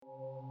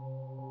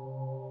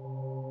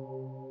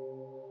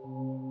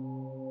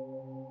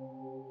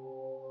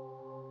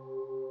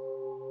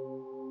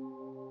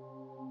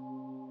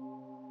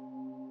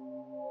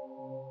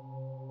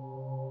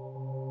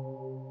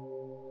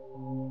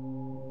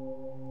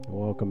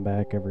Welcome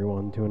back,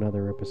 everyone, to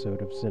another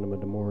episode of Cinema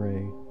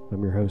d'Amore.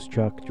 I'm your host,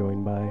 Chuck,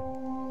 joined by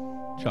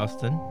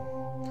Justin.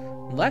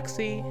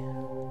 Lexi.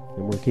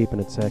 And we're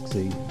keeping it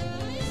sexy,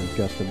 as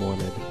Justin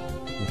wanted,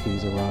 with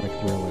these erotic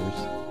thrillers.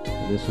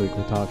 And this week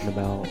we're talking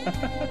about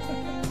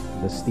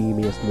the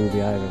steamiest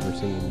movie I've ever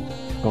seen,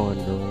 Gone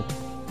Girl.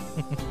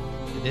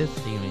 It is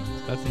steamy.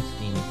 It's got some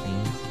steamy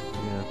scenes.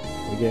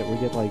 Yeah, we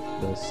get like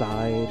the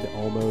side,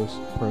 almost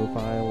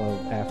profile of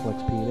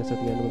Affleck's penis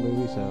at the end of the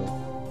movie, so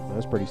that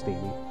was pretty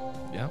steamy.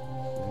 Yeah.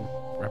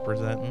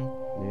 Representing.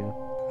 Yeah.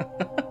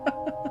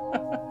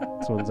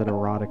 This one's an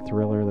erotic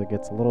thriller that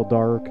gets a little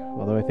dark,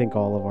 although I think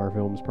all of our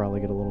films probably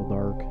get a little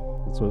dark.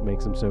 That's what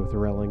makes them so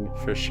thrilling.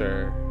 For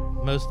sure.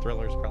 Most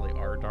thrillers probably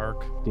are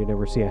dark. Do you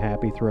never see a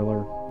happy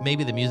thriller?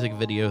 Maybe the music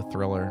video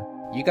thriller.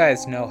 You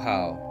guys know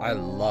how I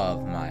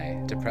love my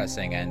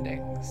depressing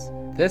endings.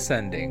 This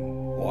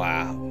ending,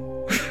 wow.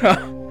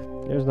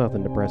 There's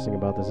nothing depressing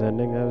about this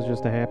ending. That was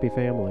just a happy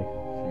family.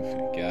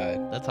 Oh my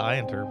god. That's how I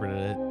interpreted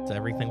it. It's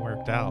everything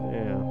worked out.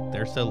 Yeah.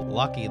 They're so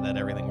lucky that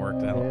everything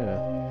worked out.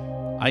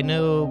 Yeah. I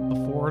know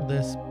before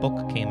this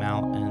book came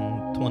out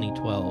in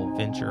 2012,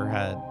 Fincher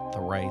had the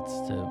rights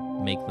to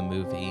make the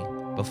movie.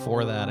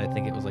 Before that, I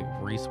think it was like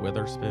Reese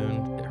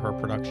Witherspoon. Her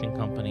production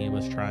company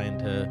was trying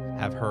to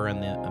have her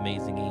in the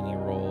Amazing Amy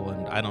role,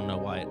 and I don't know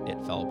why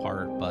it fell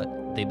apart,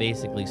 but they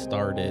basically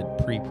started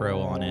pre-pro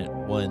on it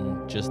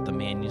when just the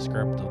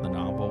manuscript of the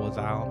novel was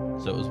out.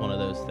 So it was one of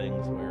those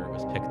things where it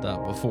was picked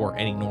up before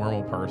any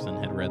normal person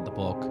had read the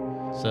book.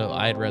 So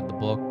I had read the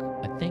book,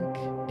 I think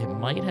it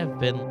might have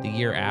been the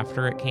year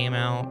after it came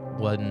out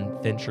when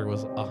Fincher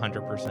was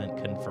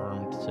 100%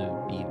 confirmed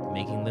to be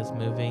making this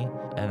movie.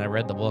 And I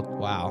read the book.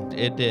 Wow,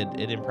 it did.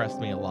 It impressed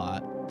me a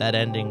lot. That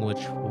ending, which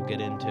we'll get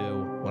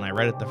into, when I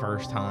read it the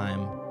first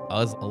time, I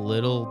was a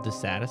little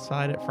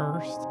dissatisfied at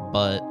first,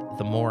 but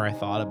the more I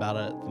thought about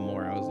it, the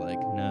more I was like,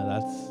 no,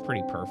 that's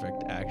pretty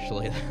perfect,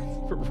 actually.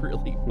 That's a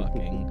really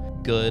fucking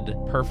good,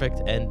 perfect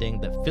ending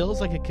that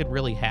feels like it could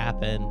really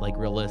happen, like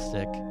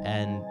realistic,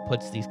 and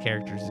puts these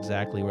characters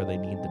exactly where they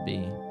need to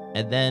be.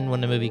 And then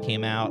when the movie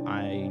came out,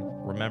 I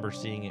remember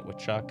seeing it with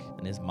Chuck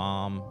and his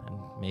mom, and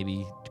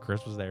maybe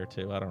Chris was there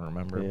too. I don't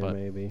remember, Yeah, but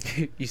maybe.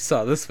 You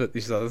saw this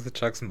with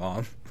Chuck's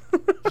mom.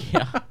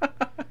 yeah.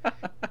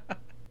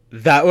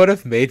 That would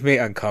have made me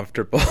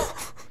uncomfortable.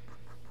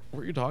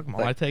 What are you talking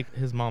about? I take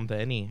his mom to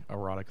any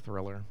erotic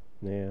thriller.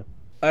 Yeah.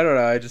 I don't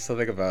know, I just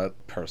something about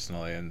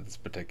personally in this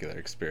particular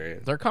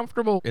experience. They're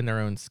comfortable in their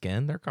own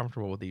skin. They're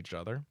comfortable with each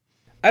other.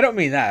 I don't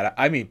mean that.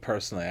 I mean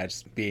personally, I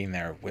just being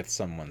there with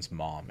someone's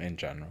mom in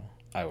general,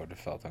 I would have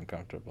felt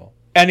uncomfortable.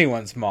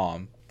 Anyone's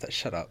mom.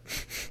 Shut up.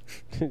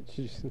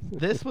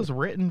 This was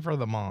written for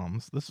the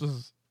moms. This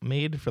was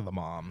made for the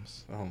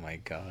moms. Oh my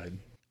god.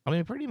 I mean,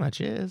 it pretty much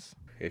is.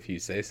 If you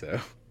say so.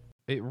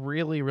 It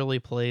really, really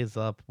plays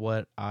up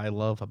what I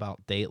love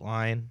about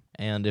Dateline.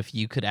 And if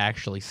you could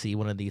actually see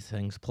one of these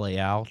things play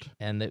out,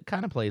 and it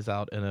kind of plays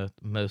out in a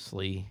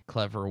mostly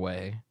clever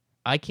way.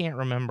 I can't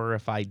remember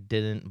if I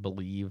didn't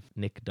believe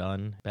Nick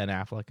Dunn, Ben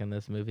Affleck in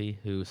this movie,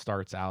 who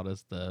starts out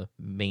as the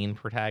main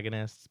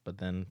protagonist, but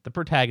then the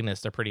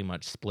protagonists are pretty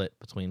much split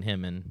between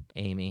him and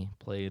Amy,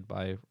 played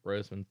by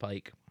Rosamund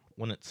Pike.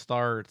 When it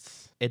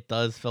starts, it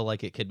does feel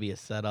like it could be a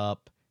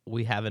setup.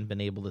 We haven't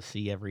been able to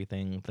see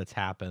everything that's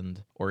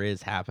happened or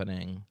is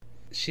happening.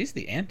 She's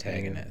the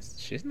antagonist.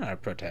 She's not a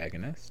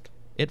protagonist.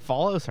 It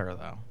follows her,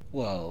 though.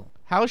 Well,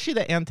 How is she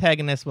the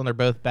antagonist when they're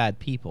both bad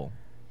people?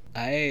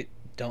 I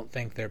don't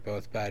think they're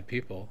both bad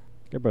people.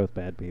 They're both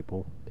bad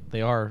people.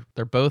 They are.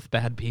 They're both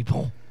bad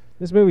people.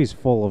 This movie's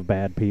full of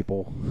bad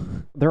people.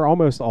 They're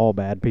almost all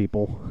bad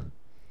people.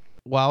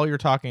 While you're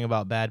talking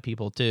about bad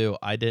people, too,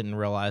 I didn't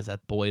realize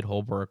that Boyd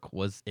Holbrook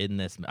was in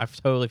this. I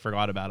totally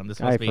forgot about him.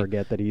 I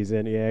forget that he's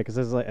in, yeah,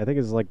 because I think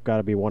it's like got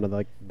to be one of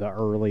the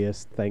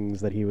earliest things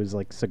that he was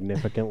like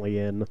significantly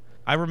in.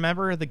 I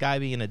remember the guy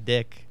being a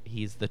dick.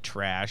 He's the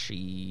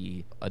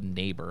trashy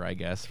neighbor, I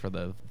guess, for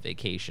the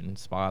vacation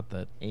spot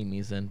that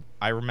Amy's in.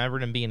 I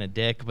remembered him being a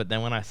dick, but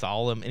then when I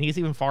saw him, and he's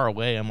even far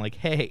away, I'm like,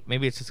 hey,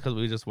 maybe it's just because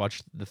we just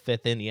watched the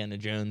 5th Indiana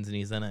Jones and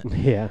he's in it.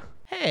 Yeah.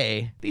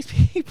 Hey, these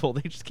people,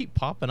 they just keep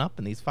popping up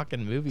in these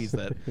fucking movies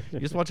that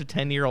you just watch a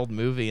 10-year-old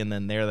movie and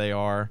then there they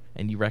are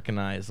and you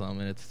recognize them,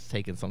 and it's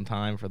taken some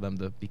time for them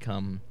to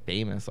become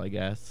famous, I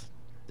guess.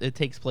 It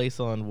takes place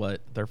on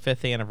their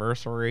 5th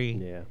anniversary.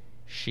 Yeah.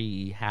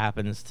 She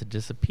happens to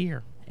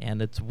disappear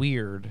and it's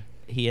weird.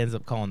 He ends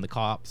up calling the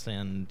cops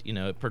and,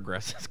 it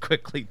progresses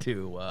quickly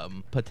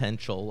to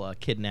potential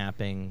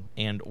kidnapping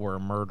and or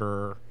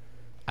murder.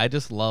 I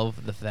just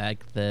love the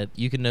fact that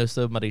you can know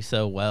somebody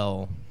so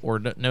well or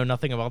know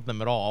nothing about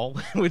them at all,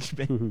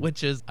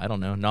 which is, I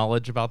don't know,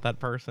 knowledge about that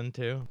person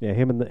too. Yeah,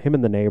 him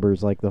and the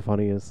neighbor's like the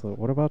funniest.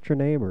 What about your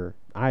neighbor?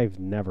 I've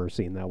never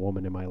seen that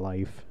woman in my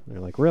life. And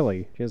they're like,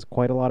 really? She has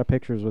quite a lot of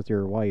pictures with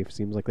your wife.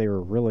 Seems like they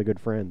were really good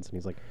friends. And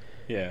he's like,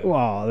 Yeah.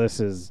 well, this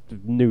is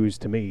news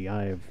to me.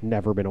 I've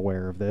never been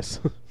aware of this.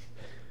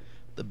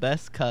 The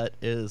best cut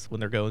is when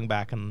they're going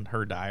back in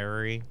her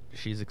diary.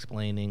 She's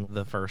explaining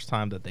the first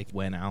time that they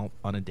went out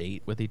on a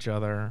date with each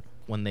other.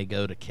 when they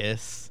go to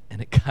kiss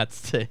and it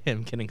cuts to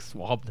him getting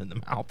swabbed in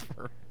the mouth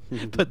for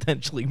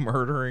potentially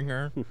murdering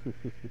her.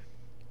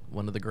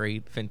 One of the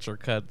great Fincher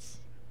cuts.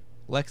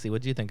 Lexi,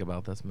 what do you think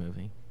about this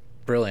movie?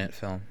 Brilliant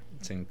film.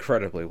 It's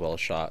incredibly well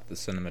shot. The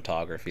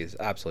cinematography is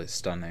absolutely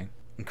stunning.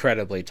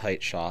 Incredibly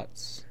tight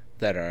shots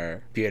that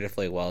are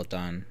beautifully well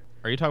done.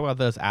 Are you talking about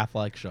those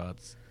Affleck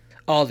shots?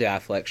 All the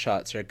Affleck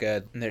shots are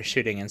good. They're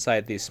shooting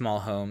inside these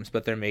small homes,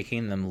 but they're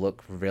making them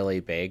look really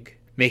big,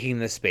 making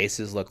the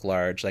spaces look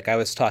large. Like, I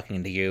was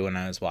talking to you when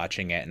I was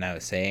watching it, and I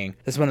was saying,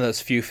 this is one of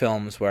those few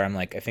films where I'm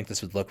like, I think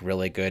this would look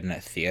really good in a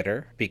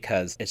theater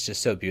because it's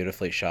just so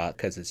beautifully shot,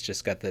 because it's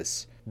just got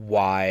this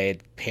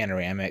wide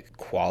panoramic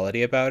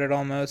quality about it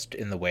almost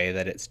in the way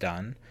that it's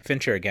done.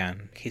 Fincher,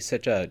 again, he's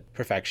such a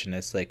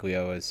perfectionist, like we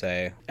always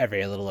say.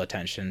 Every little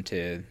attention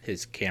to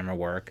his camera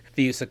work.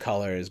 The use of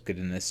color is good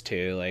in this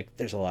too. Like,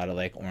 there's a lot of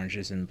like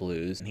oranges and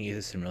blues, and he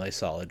uses some really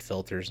solid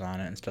filters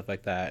on it and stuff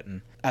like that.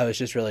 And I was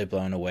just really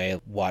blown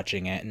away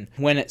watching it. And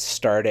when it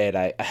started,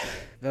 I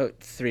about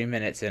 3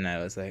 minutes in,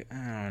 I was like,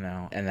 I don't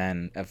know. And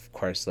then of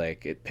course,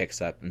 like, it picks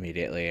up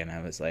immediately, and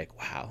I was like,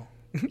 wow.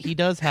 He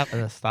does have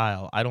a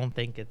style. I don't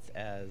think it's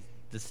as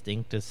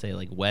distinct as, say,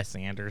 like Wes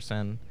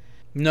Anderson.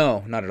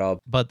 No, not at all.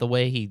 But the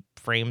way he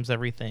frames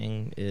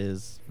everything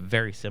is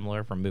very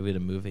similar from movie to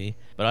movie.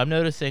 But I'm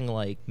noticing,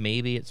 like,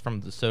 maybe it's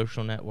from The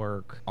Social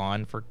Network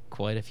on for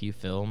quite a few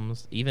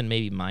films. Even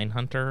maybe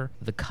Mindhunter.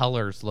 The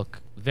colors look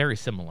very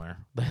similar.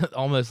 It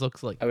almost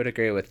looks like... I would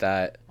agree with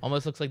that.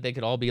 Almost looks like they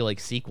could all be, like,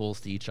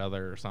 sequels to each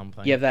other or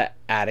something. You have that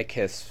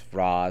Atticus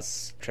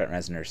Ross, Trent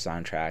Reznor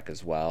soundtrack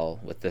as well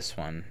with this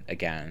one,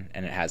 again.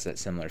 And it has that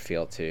similar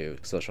feel to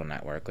Social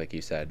Network, like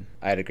you said.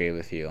 I'd agree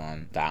with you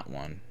on that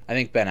one. I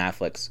think Ben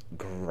Affleck's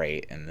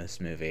great in this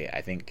movie.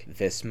 I think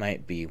this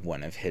might be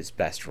one of his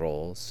best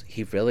roles.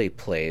 He really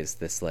plays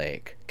this,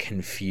 like,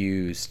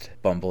 confused,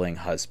 bumbling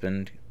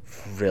husband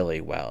really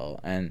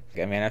well. And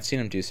I mean, I've seen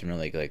him do some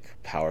really, like,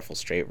 powerful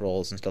straight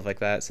roles and stuff like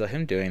that. So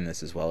him doing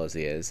this as well as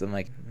he is,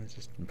 I'm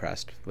just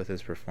impressed with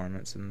his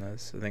performance in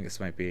this. I think this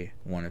might be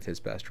one of his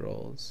best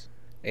roles.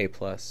 A+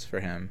 for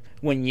him.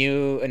 When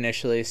you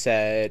initially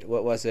said,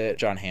 what was it,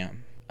 John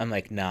Hamm? I'm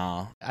like,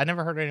 nah. I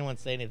never heard anyone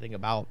say anything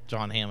about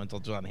John Hamm until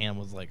John Hamm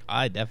was like,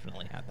 I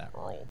definitely had that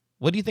role.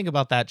 What do you think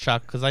about that,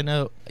 Chuck? Because I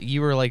know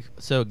you were, like,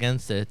 so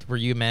against it. Were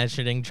you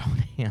imagining John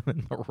Hamm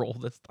in the role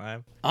this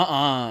time?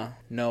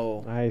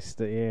 No. I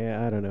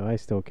don't know. I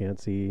still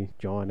can't see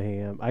John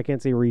Hamm. I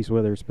can't see Reese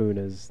Witherspoon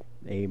as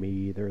Amy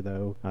either,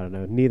 though. I don't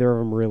know. Neither of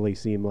them really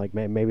seem like,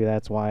 maybe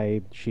that's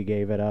why she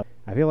gave it up.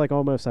 I feel like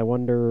almost, I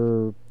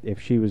wonder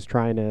if she was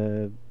trying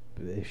to...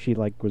 If she,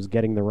 like, was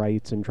getting the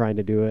rights and trying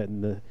to do it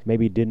and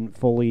maybe didn't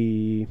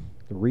fully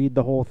read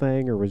the whole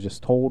thing or was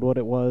just told what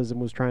it was and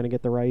was trying to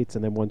get the rights,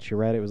 and then once she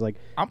read it, it was like...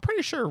 I'm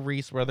pretty sure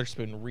Reese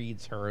Witherspoon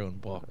reads her own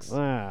books.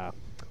 I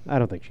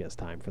don't think she has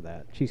time for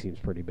that. She seems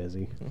pretty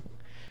busy.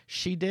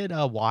 She did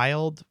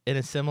Wild in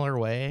a similar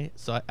way.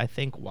 So I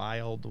think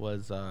Wild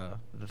was the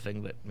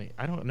thing that...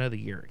 I don't know the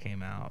year it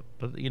came out,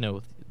 but, you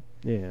know...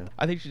 Yeah.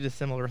 I think she did a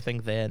similar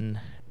thing then.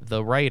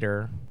 The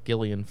writer,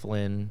 Gillian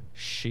Flynn,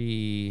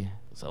 she...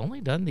 has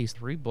only done these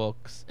 3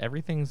 books.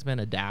 Everything's been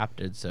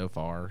adapted so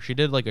far. She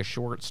did like a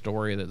short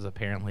story that's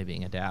apparently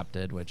being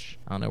adapted, which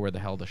I don't know where the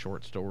hell the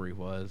short story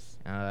was.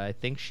 I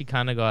think she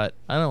kind of got,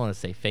 I don't want to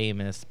say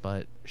famous,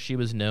 but she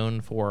was known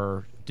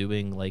for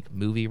doing like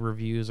movie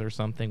reviews or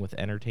something with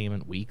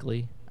Entertainment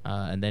Weekly.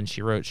 And then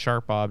she wrote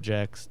Sharp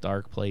Objects,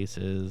 Dark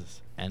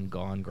Places, and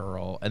Gone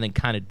Girl, and then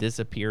kind of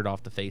disappeared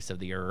off the face of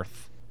the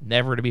earth.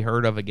 Never to be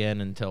heard of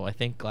again until I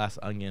think Glass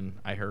Onion.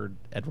 I heard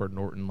Edward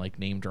Norton like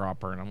name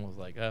drop her, and I was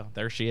like, "Oh,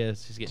 there she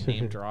is. She's getting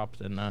name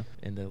dropped in the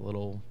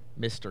little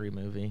mystery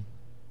movie."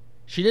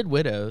 She did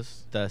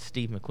Widows, the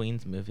Steve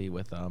McQueen's movie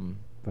with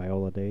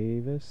Viola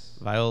Davis.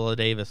 Viola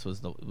Davis was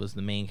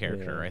the main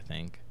character, yeah. I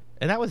think,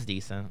 and that was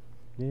decent.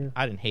 Yeah,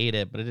 I didn't hate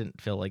it, but it didn't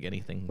feel like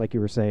anything. Like you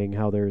were saying,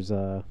 how there's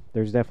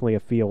definitely a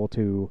feel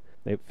to.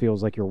 It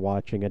feels like you're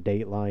watching a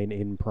Dateline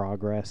in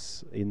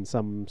progress in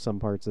some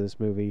parts of this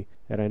movie.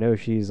 And I know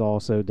she's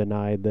also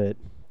denied that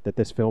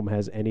this film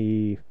has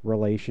any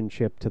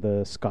relationship to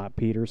the Scott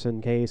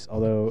Peterson case,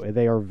 although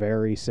they are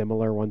very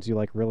similar once you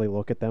like really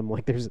look at them.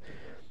 Like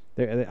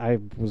I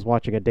was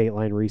watching a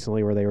Dateline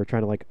recently where they were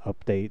trying to like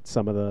update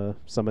some of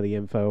the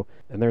info,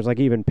 and there's like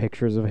even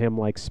pictures of him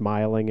like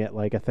smiling at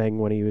like a thing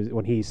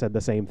when he said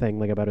the same thing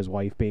like about his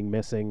wife being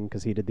missing,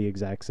 because he did the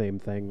exact same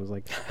thing. Was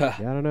like, yeah,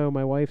 I don't know,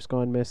 my wife's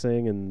gone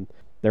missing, and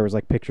there was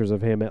like pictures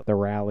of him at the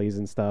rallies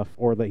and stuff,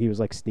 or that he was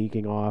like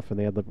sneaking off, and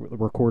they had the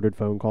recorded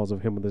phone calls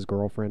of him with his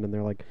girlfriend, and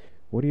they're like,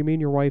 what do you mean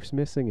your wife's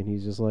missing? And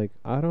he's just like,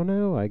 I don't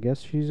know, I guess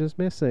she's just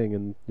missing.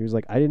 And he was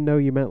like, I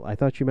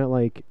thought you meant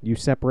like you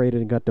separated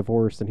and got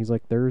divorced. And he's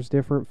like, there's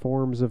different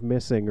forms of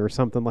missing or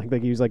something like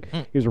that. He was like,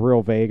 he was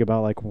real vague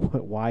about like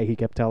why he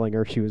kept telling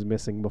her she was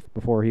missing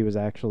before he was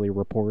actually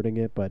reporting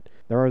it. But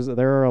there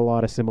are a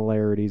lot of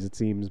similarities, it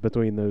seems,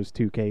 between those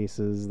two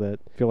cases that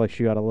I feel like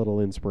she got a little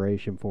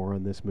inspiration for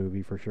on this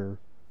movie for sure.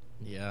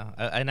 Yeah,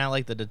 and I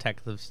like the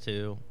detectives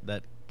too,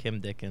 that Kim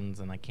Dickens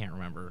and I can't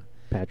remember.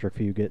 Patrick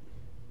Fugit.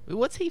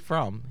 What's he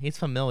from? He's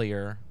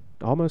familiar.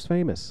 Almost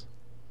Famous.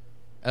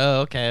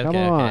 Oh, okay, Come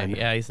okay, on. okay.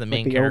 Yeah, he's the main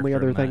Like the character. only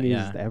other in thing that, he's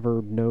yeah.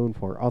 ever known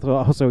for.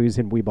 Also, he's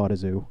in We Bought a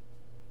Zoo.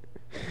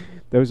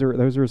 Those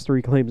are his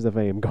 3 claims to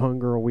fame: Gone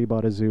Girl, We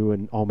Bought a Zoo,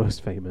 and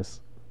Almost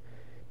Famous.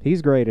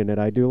 He's great in it.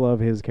 I do love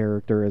his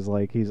character as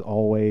like he's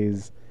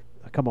always,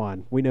 come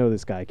on, we know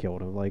this guy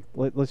killed him. Like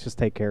let's just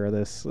take care of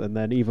this. And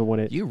then even when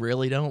it You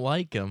really don't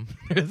like him.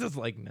 It's just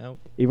like, no.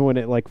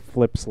 like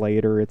flips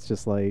later, it's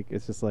just like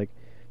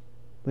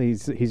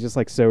he's just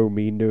like so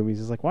mean to him. He's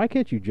just like, why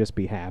can't you just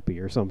be happy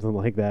or something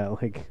like that?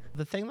 Like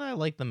The thing that I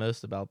like the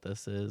most about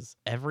this is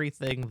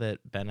everything that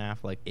Ben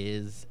Affleck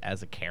is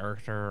as a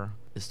character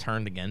is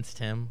turned against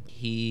him.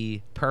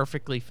 He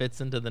perfectly fits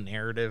into the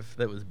narrative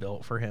that was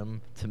built for him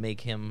to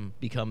make him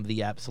become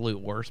the absolute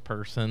worst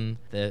person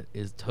that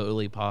is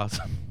totally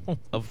possible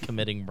of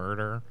committing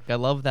murder. I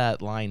love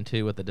that line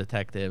too with the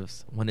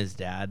detectives when his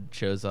dad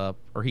shows up,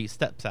 or he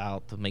steps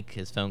out to make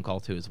his phone call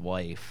to his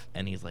wife,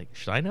 and he's like,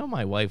 should I know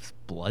my wife's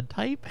blood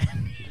type?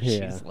 And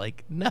Yeah. she's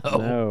like,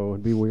 no.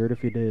 it'd be weird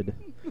if you did.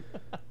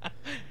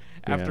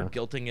 After Yeah.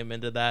 guilting him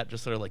into that,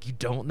 just sort of like, you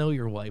don't know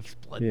your wife's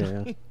blood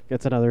Yeah, type.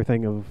 that's another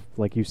thing of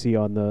like you see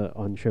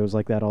on shows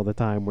like that all the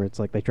time, where it's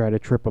like they try to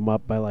trip them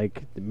up by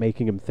like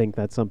making them think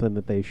that's something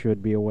that they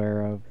should be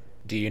aware of.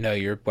 Do you know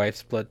your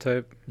wife's blood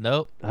type?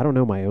 Nope. I don't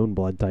know my own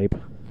blood type.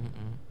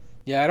 Mm-mm.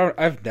 Yeah,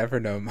 I've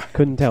never known my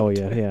Couldn't tell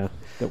you. Yeah,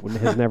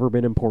 has never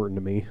been important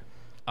to me.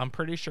 I'm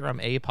pretty sure I'm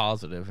A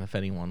positive, if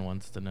anyone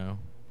wants to know.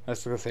 I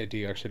was gonna say, do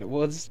you actually know?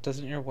 Well,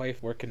 doesn't your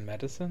wife work in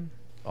medicine?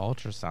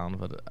 Ultrasound,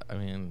 but I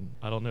mean,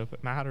 I don't know if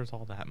it matters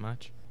all that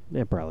much.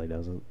 It probably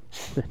doesn't.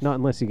 Not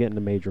unless you get in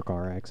a major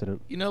car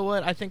accident. You know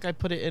what? I think I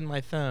put it in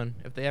my phone.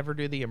 If they ever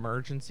do the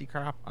emergency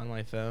crap on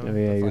my phone. Oh to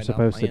yeah, you're find out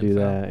supposed my to do info.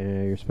 that.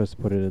 Yeah, you're supposed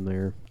to put it in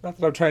there. Not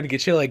that I'm trying to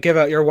get you like give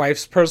out your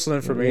wife's personal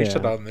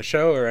information Yeah. on the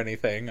show or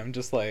anything. I'm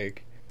just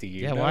like, do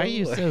you Yeah, know? why are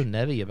you so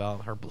nebby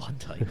about her blood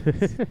type?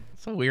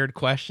 It's a weird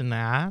question to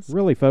ask.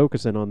 Really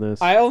focusing on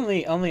this. I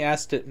only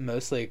asked it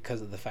mostly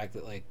because of the fact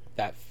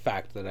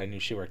that I knew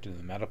she worked in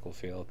the medical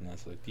field, and I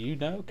was like, do you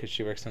know? Because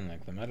she works in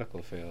like the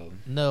medical field.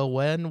 No,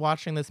 when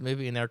watching this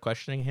movie and they're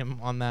questioning him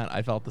on that,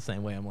 I felt the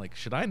same way. I'm like,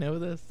 should I know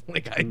this?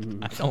 Like, I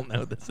don't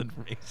know this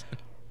information.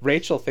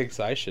 Rachel thinks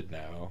I should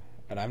know,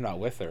 and I'm not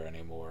with her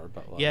anymore.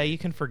 But like, Yeah, you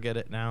can forget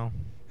it now.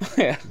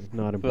 yeah,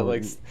 Not but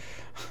like, important.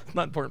 It's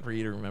not important for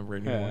you to remember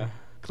anymore. Yeah.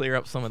 Clear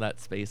up some of that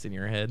space in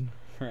your head.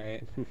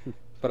 right.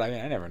 But I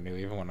mean, I never knew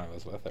even when I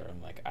was with her.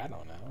 I'm like, I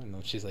don't know. And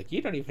then she's like,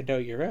 you don't even know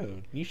your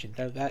own. You should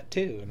know that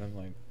too. And I'm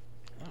like,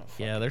 oh.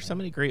 Yeah, there's so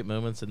many great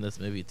moments in this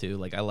movie too.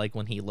 Like, I like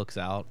when he looks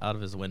out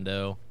of his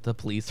window. The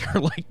police are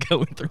like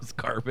going through his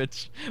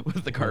garbage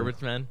with the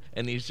garbage men,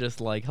 and he's just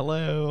like,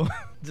 "Hello,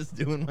 just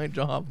doing my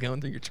job,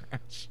 going through your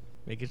trash,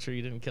 making sure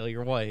you didn't kill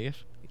your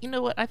wife." You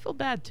know what? I feel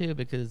bad too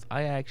because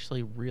I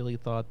actually really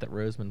thought that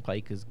Rosamund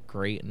Pike is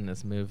great in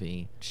this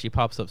movie. She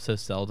pops up so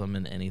seldom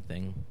in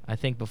anything. I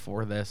think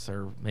before this,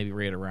 or maybe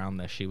right around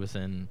this, she was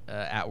in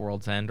At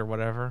World's End or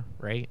whatever,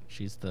 right?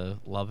 She's the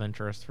love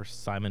interest for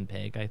Simon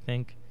Pegg, I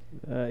think.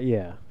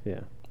 Yeah.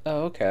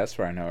 Oh, okay. That's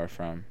where I know her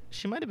from.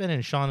 She might have been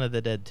in Shaun of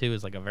the Dead too,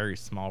 as like a very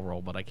small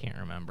role, but I can't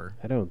remember.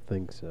 I don't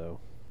think so.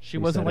 She At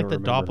least wasn't I like don't the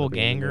remember her being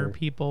doppelganger there.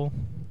 people.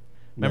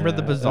 Remember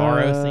the Nah,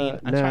 Bizarro scene?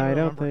 I'm No, trying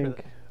to I don't remember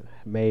think.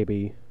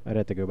 Maybe I'd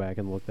have to go back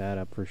and look that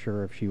up for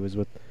sure. If she was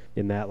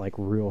in that like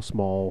real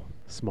small.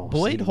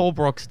 Boyd scene.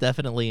 Holbrook's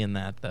definitely in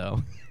that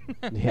though.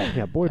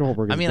 Yeah. Boyd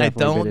Holbrook. I Has mean, I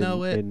definitely don't been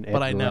know in it,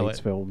 but I Edgar know Wright's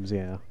it. films.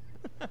 Yeah.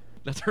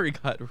 That's where he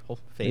got real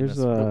famous.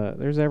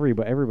 There's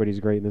everybody's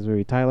great in this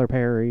movie. Tyler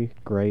Perry,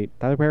 great.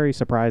 Tyler Perry,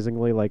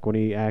 surprisingly, like when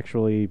he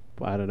actually,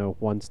 I don't know,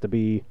 wants to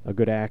be a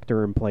good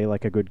actor and play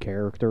like a good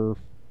character.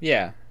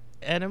 Yeah.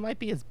 And it might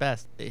be his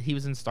best. He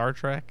was in Star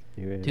Trek,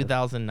 Yeah.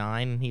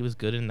 2009. He was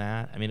good in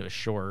that. I mean, it was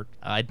short.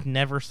 I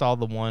never saw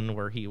the one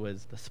where he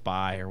was the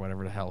spy or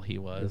whatever the hell he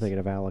I'm was. thinking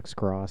of Alex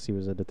Cross. He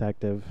was a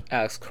detective.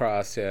 Alex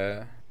Cross,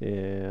 yeah.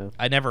 Yeah.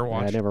 I never Yeah,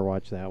 watched. I never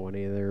watched that one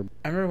either.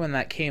 I remember when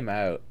that came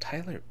out.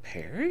 Tyler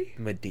Perry?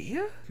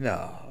 Medea?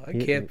 No, it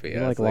He- can't be. He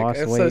I like was lost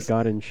it's weight, so-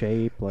 got in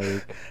shape.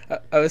 Like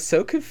I was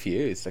so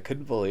confused. I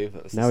couldn't believe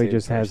it was the now he same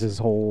just has person. his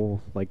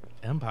whole like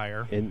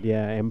Empire.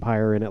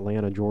 empire in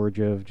Atlanta,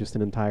 Georgia, of just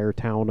an entire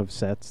town of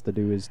sets to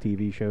do his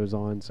TV shows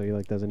on. So he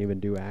like doesn't even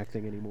do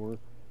acting anymore.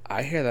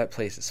 I hear that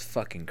place is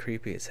fucking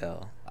creepy as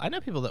hell. I know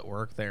people that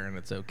work there and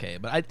it's okay,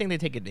 but I think they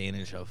take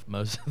advantage of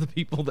most of the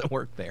people that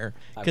work there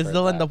I've because heard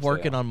they'll end that, up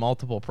working too. on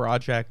multiple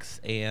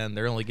projects and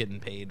they're only getting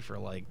paid for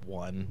like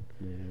one.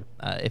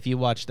 Yeah. If you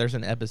watch, there's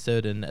an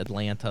episode in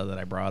Atlanta that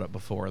I brought up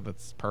before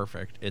that's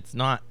perfect. It's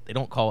not, they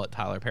don't call it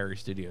Tyler Perry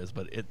Studios,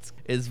 but it's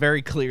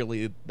very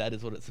clearly that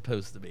is what it's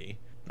supposed to be.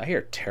 I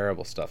hear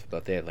terrible stuff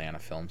about the Atlanta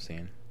film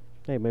scene.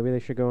 Hey, maybe they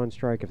should go on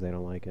strike if they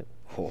don't like it.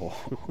 Oh.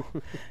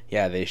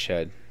 Yeah, they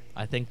should.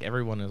 I think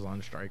everyone is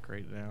on strike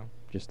right now.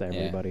 Just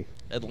everybody.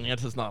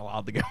 Atlanta's not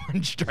allowed to go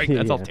on strike.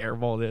 That's how Yeah.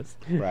 terrible it is.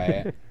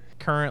 Right.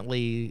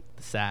 currently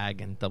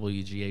SAG and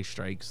WGA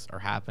strikes are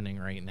happening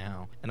right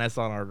now. And I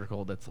saw an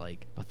article that's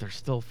like, but they're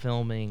still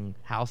filming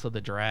House of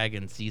the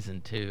Dragon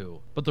season 2.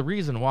 But the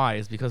reason why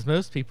is because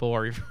most people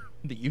are from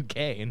the UK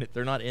and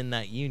they're not in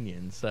that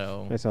union,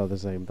 so... I saw the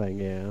same thing,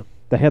 yeah.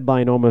 The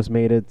headline almost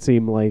made it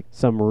seem like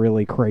some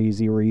really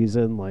crazy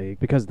reason, like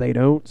because they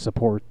don't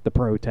support the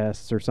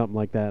protests or something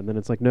like that. And then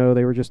it's like, no,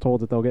 they were just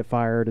told that they'll get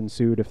fired and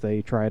sued if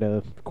they try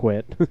to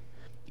quit.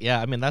 Yeah,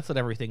 I mean, that's what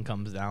everything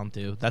comes down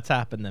to. That's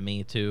happened to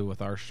me, too,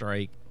 with our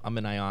strike. I'm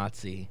in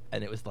IATSE,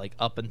 and it was, like,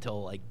 up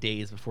until, like,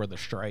 days before the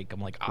strike. I'm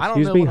like, I don't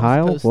know Excuse me, what I'm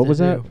Heil? supposed What to was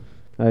do.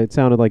 that? It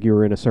sounded like you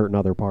were in a certain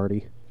other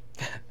party.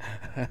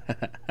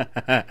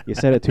 You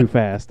said it too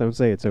fast. Don't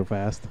say it so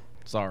fast.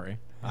 Sorry.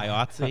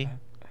 IATSE?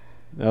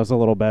 That was a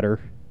little better.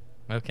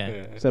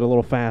 Okay. You said a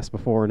little fast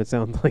before, and it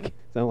sounded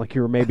like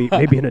you were maybe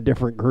in a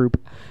different group.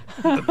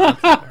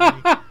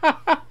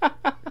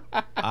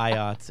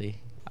 IATSE.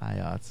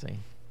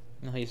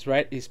 No, he's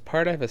right. He's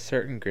part of a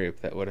certain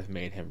group that would have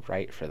made him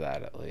right for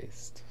that, at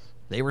least.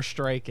 They were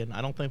striking.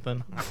 I don't think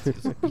the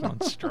Nazis were on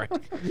strike.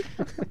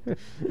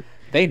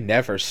 They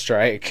never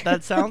strike.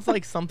 That sounds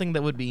like something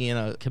that would be in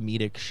a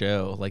comedic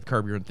show, like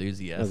Curb Your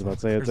Enthusiasm. I was about to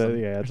say,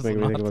 it's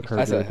making me think of a Curb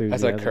That's Your a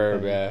Enthusiasm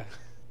Curb, thing. yeah.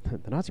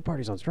 The Nazi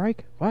Party's on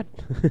strike? What?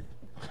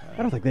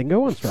 I don't think they can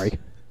go on strike.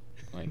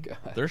 Oh my God.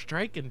 They're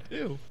striking,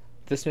 too.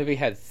 This movie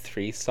had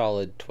 3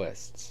 solid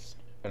twists,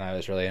 and I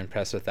was really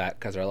impressed with that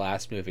because our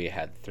last movie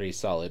had 3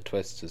 solid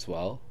twists as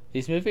well.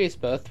 These movies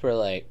both were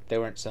like, they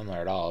weren't similar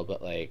at all,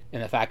 but like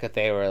in the fact that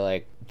they were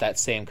like that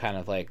same kind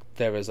of like,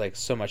 there was like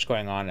so much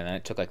going on and then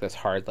it took like this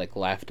hard like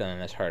left and then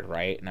this hard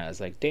right, and I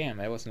was like, damn,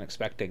 I wasn't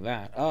expecting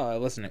that. Oh, I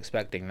wasn't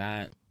expecting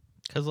that.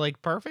 Because,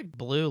 like, Perfect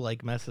Blue,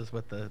 like, messes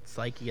with the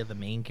psyche of the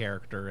main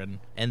character,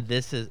 and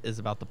this is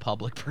about the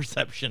public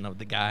perception of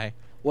the guy.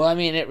 Well, I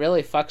mean, it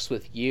really fucks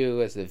with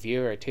you as the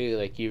viewer, too.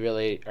 Like, you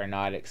really are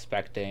not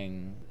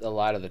expecting a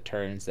lot of the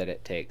turns that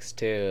it takes,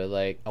 too.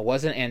 Like, I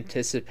wasn't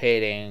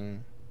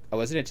anticipating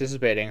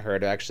her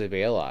to actually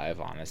be alive,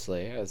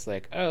 honestly. I was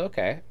like, oh,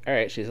 okay. All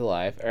right, she's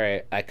alive. All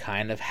right. I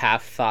kind of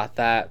half thought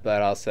that,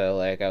 but also,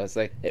 like, I was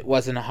like, it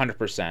wasn't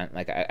 100%.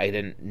 Like, I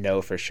didn't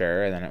know for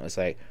sure. And then it was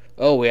like,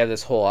 oh, we have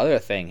this whole other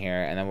thing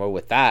here, and then we're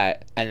with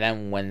that. And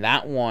then when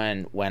that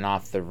one went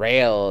off the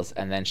rails,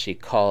 and then she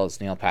calls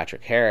Neil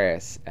Patrick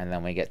Harris, and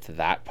then we get to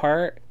that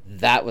part,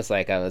 that was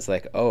like, I was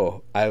like,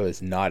 oh, I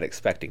was not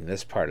expecting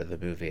this part of the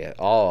movie at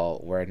all,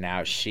 where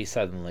now she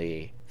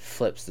suddenly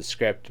flips the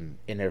script and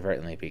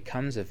inadvertently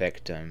becomes a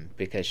victim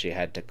because she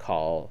had to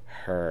call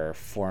her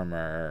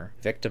former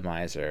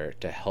victimizer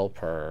to help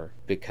her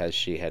because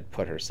she had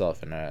put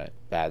herself in a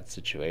bad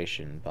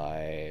situation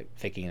by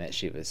thinking that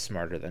she was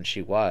smarter than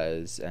she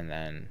was, and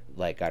then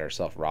like got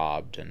herself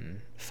robbed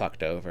and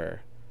fucked over.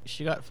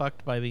 She got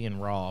fucked by being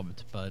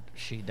robbed, but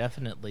she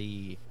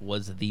definitely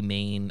was the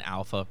main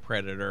alpha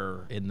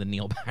predator in the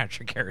Neil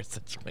Patrick Harris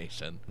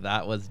situation.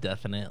 That was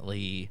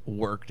definitely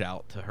worked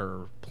out to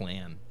her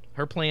plan.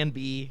 Her plan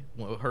B,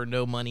 her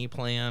no money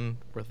plan,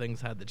 where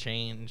things had to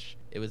change,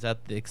 it was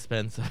at the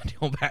expense of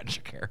Neil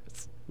Patrick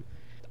Harris.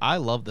 I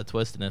love the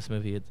twist in this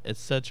movie.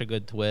 It's such a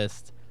good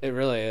twist. It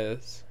really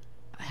is.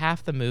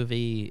 Half the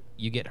movie,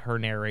 you get her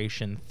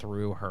narration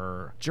through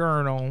her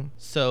journal,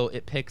 so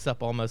it picks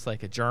up almost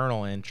like a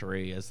journal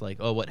entry as like,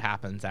 oh, what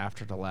happens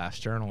after the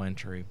last journal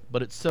entry.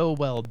 But it's so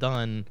well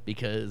done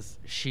because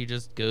she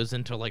just goes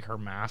into like her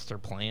master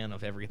plan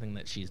of everything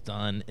that she's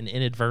done and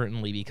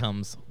inadvertently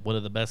becomes one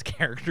of the best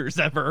characters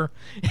ever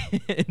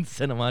in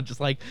cinema.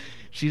 Just like,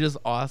 she's just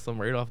awesome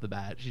right off the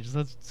bat. She's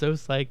just so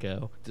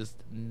psycho. Just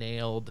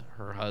nailed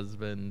her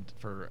husband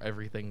for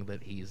everything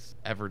that he's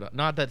ever done.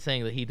 Not that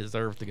saying that he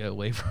deserved to go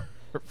away from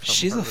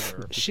She's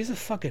her. she's a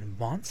fucking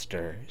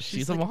monster.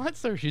 She's like, a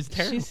monster. She's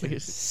terrible. She's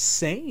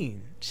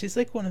insane. She's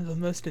like one of the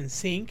most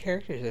insane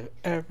characters I've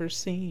ever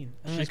seen.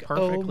 I'm She's like,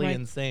 perfectly oh my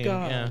insane.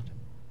 God. Yeah.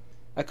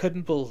 I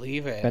couldn't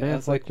believe it. Ben I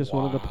was Affleck like, just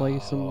wanted to play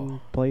some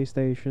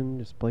PlayStation,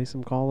 just play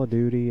some Call of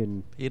Duty,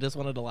 and He just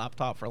wanted a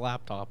laptop for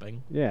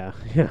laptopping. yeah.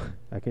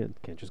 I can't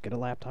just get a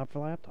laptop for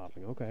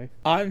laptopping. Okay.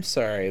 I'm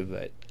sorry,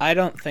 but I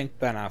don't think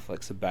Ben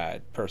Affleck's a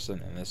bad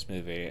person in this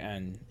movie,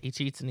 and He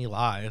cheats and he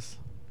lies.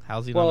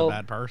 How's he not Well, a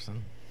bad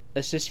person?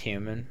 it's just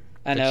human.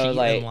 I To know, cheat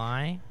like, and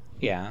lie?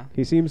 yeah.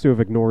 He seems to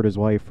have ignored his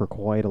wife for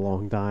quite a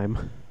long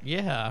time.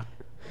 Yeah.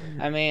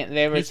 I mean,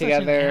 they were He's such an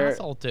together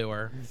asshole to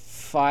her.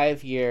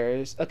 5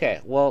 years.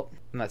 Okay, well,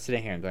 I'm not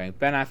sitting here and going,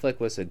 Ben Affleck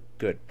was a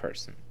good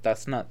person.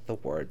 That's not the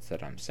words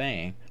that I'm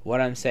saying. What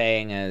I'm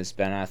saying is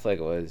Ben Affleck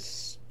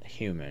was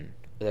human.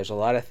 There's a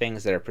lot of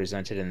things that are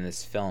presented in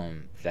this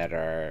film that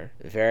are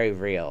very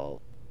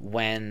real.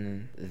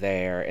 When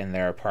they're in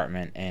their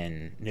apartment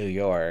in New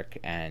York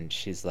and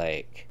she's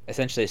like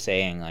essentially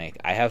saying like,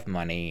 I have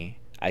money,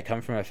 I come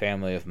from a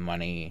family of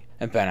money,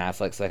 and Ben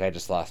Affleck's like, I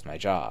just lost my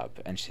job,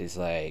 and she's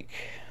like,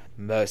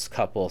 most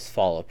couples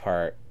fall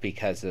apart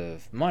because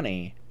of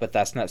money, but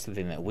that's not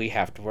something that we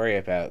have to worry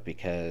about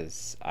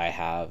because I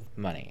have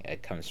money.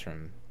 It comes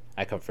from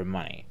I come from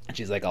money. And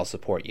she's like, I'll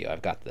support you.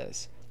 I've got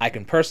this. I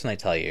can personally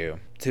tell you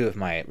 2 of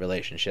my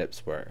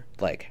relationships were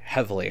like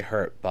heavily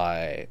hurt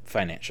by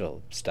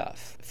financial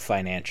stuff.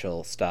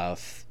 Financial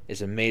stuff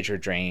is a major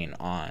drain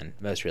on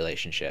most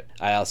relationships.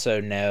 I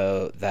also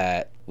know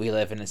that we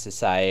live in a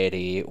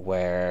society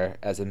where,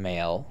 as a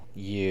male,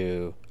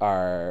 you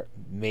are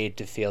made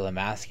to feel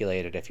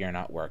emasculated if you're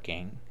not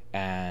working,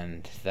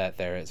 and that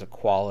there is a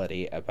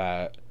quality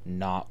about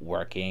not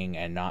working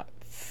and not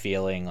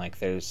feeling like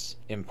there's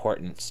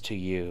importance to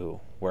you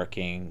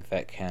working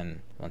that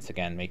can, once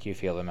again, make you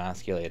feel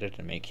emasculated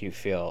and make you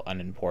feel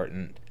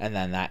unimportant. And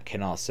then that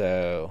can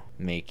also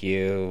make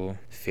you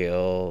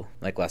feel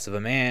like less of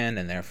a man,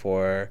 and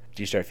therefore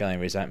you start feeling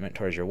resentment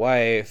towards your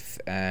wife.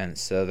 And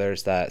so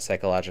there's that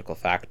psychological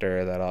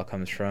factor that all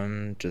comes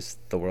from just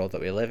the world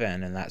that we live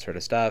in and that sort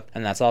of stuff.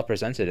 And that's all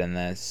presented in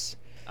this.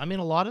 I mean,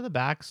 a lot of the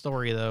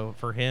backstory, though,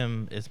 for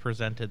him is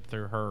presented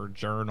through her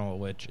journal,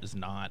 which is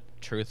not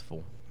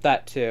truthful.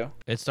 That too.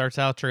 It starts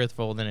out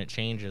truthful, then it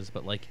changes,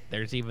 but like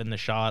there's even the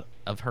shot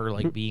of her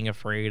like being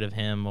afraid of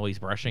him while he's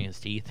brushing his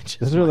teeth. And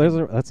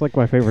just That's like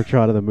my favorite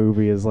shot of the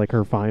movie is like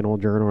her final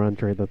journal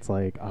entry that's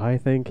like, I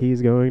think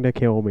he's going to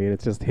kill me, and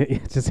it's just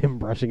him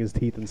brushing his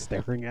teeth and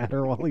staring at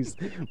her while he's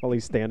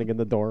standing in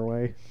the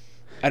doorway.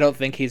 I don't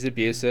think he's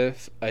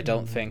abusive. I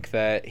don't think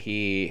that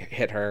he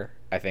hit her.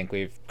 I think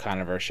we've kind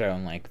of are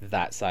shown like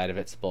that side of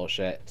it's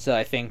bullshit. So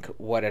I think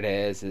what it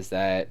is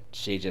that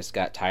she just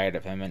got tired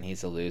of him and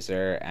he's a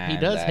loser. And he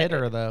does hit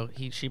her though.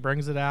 She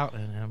brings it out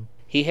in him.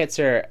 He hits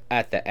her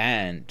at the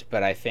end,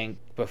 but I think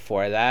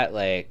before that,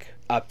 like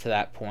up to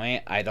that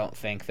point, I don't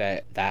think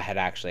that had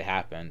actually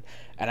happened.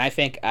 And I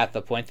think at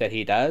the point that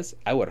he does,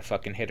 I would have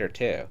fucking hit her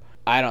too.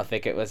 I don't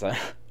think it was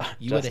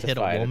you would have hit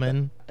a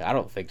woman. I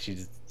don't think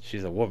she's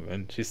a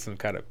woman. She's some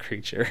kind of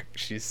creature.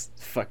 She's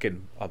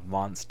fucking a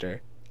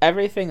monster.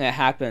 Everything that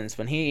happens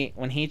when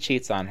he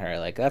cheats on her,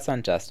 like, that's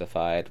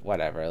unjustified,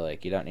 whatever,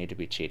 like, you don't need to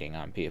be cheating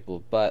on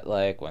people, but,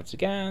 like, once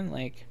again,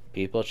 like,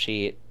 people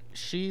cheat.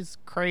 She's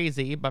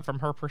crazy, but from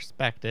her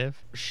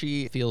perspective,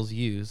 she feels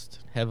used,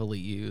 heavily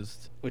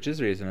used. Which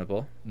is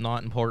reasonable.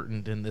 Not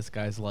important in this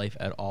guy's life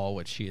at all,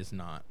 which she is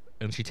not.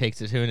 And she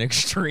takes it to an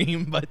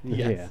extreme, but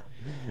yes. Yeah.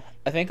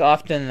 I think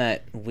often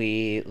that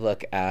we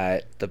look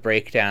at the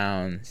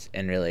breakdowns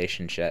in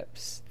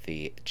relationships,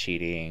 the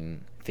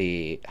cheating,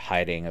 the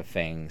hiding of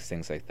things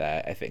like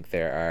that. I think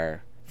there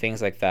are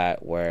things like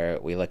that where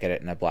we look at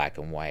it in a black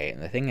and white.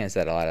 And the thing is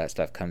that a lot of that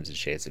stuff comes in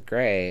shades of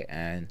gray,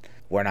 and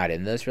we're not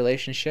in those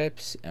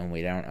relationships, and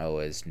we don't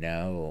always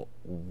know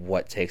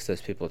what takes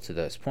those people to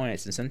those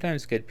points. And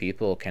sometimes good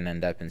people can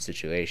end up in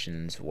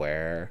situations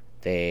where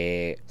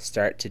they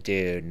start to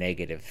do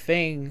negative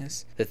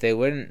things that they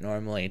wouldn't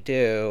normally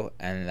do,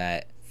 and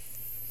that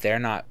they're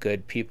not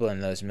good people in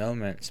those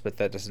moments, but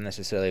that doesn't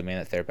necessarily mean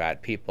that they're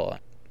bad people.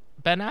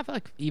 Ben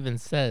Affleck even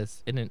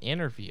says in an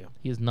interview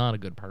he is not a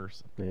good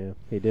person. Yeah,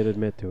 he did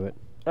admit to it.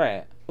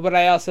 Right. But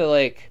I also,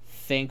 like,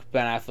 think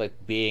Ben Affleck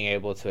being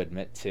able to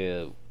admit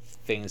to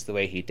things the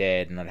way he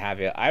did and what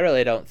have you, I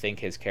really don't think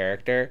his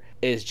character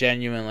is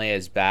genuinely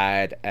as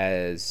bad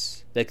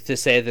as, like, to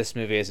say this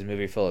movie is a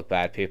movie full of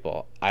bad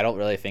people. I don't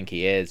really think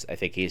he is. I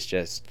think he's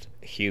just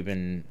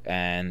human,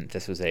 and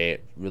this was a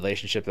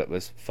relationship that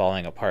was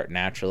falling apart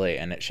naturally,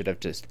 and it should have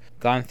just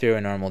gone through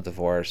a normal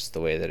divorce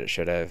the way that it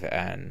should have,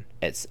 and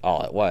it's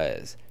all it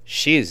was.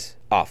 She's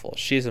awful.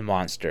 She's a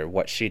monster.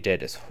 What she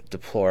did is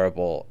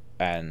deplorable,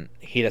 and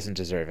he doesn't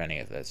deserve any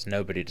of this.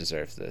 Nobody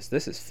deserves this.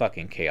 This is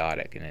fucking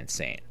chaotic and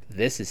insane.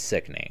 This is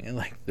sickening.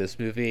 Like, this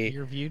movie...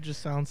 Your view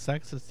just sounds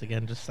sexist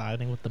again, just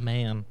siding with the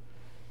man.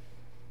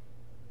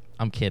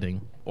 I'm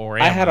kidding. Or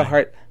I had a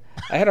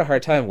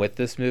hard time with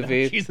this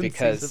movie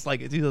because it's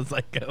like she's a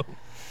psycho.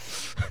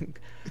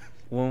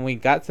 When we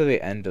got to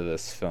the end of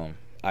this film,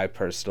 I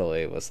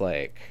personally was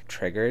like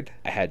triggered.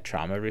 I had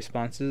trauma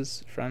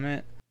responses from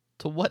it.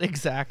 To what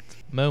exact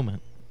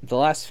moment? The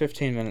last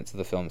 15 minutes of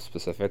the film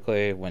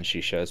specifically, when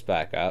she shows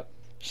back up,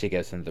 she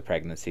gives him the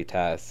pregnancy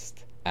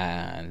test,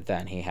 and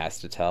then he has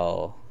to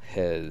tell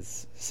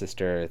his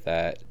sister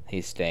that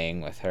he's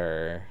staying with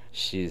her.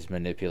 She's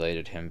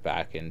manipulated him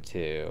back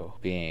into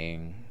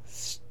being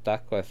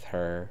stuck with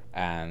her,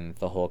 and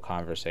the whole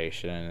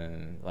conversation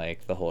and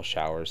like the whole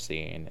shower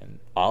scene and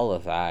all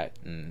of that,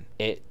 and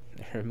it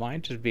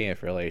reminded me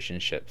of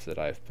relationships that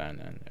I've been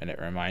in, and it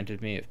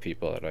reminded me of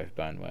people that I've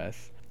been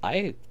with.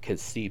 I could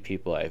see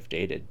people I've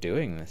dated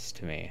doing this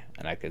to me,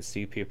 and I could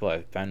see people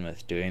I've been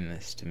with doing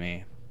this to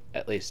me.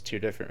 At least 2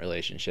 different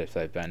relationships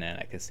I've been in,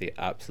 I could see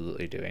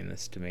absolutely doing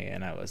this to me,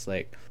 and I was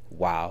like,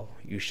 wow,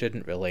 you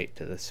shouldn't relate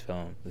to this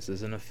film. This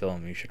isn't a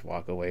film you should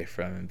walk away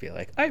from and be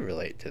like, I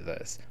relate to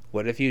this.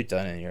 What have you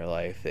done in your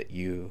life that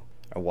you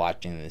are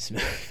watching this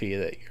movie,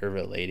 that you're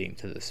relating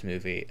to this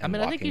movie and I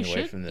mean, walking I think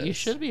away from this? You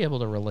should be able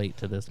to relate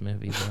to this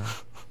movie,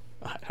 though.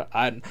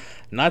 I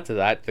not to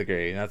that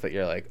degree. Not that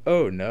you're like,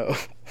 oh no,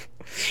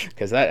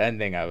 because that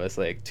ending, I was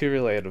like, too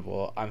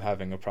relatable. I'm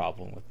having a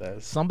problem with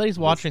this. Somebody's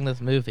watching this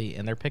movie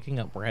and they're picking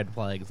up red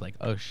flags like,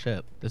 oh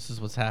shit, this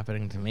is what's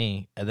happening to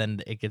me. And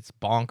then it gets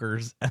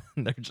bonkers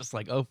and they're just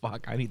like, oh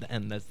fuck, I need to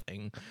end this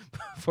thing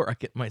before I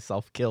get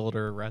myself killed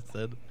or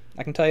arrested.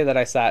 I can tell you that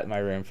I sat in my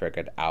room for a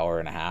good hour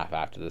and a half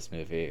after this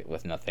movie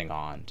with nothing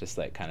on, just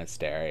like kind of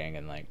staring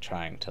and like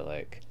trying to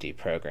like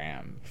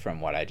deprogram from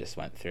what I just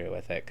went through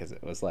with it, because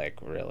it was like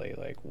really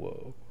like,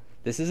 whoa.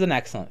 This is an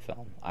excellent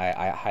film.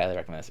 I highly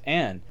recommend this.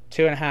 And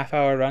 2.5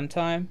 hour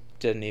runtime,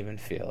 didn't even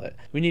feel it.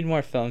 We need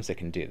more films that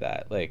can do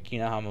that. Like, you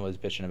know how I'm always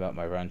bitching about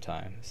my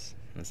runtimes.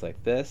 It's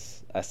like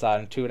this. I saw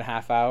it in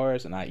 2.5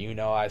 hours, and I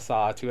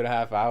saw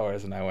 2.5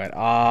 hours, and I went,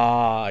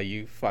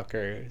 you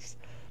fuckers.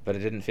 But it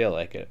didn't feel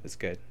like it. It was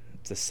good.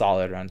 It's a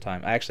solid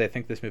runtime. I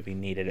think this movie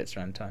needed its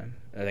runtime.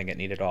 I think it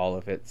needed all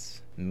of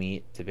its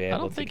meat to be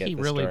able to get the story. I don't think he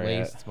really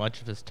wastes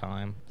much of his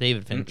time.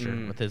 David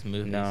Fincher with his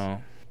movies.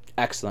 No.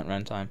 Excellent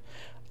runtime.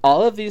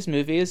 All of these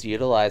movies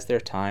utilize their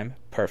time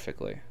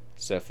perfectly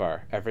so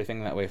far.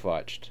 Everything that we've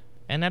watched.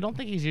 And I don't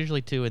think he's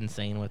usually too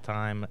insane with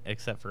time,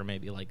 except for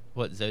maybe like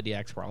what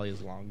Zodiac's probably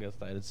his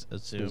longest, I'd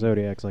assume.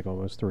 Zodiac's like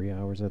almost 3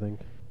 hours, I think.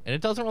 And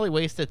it doesn't really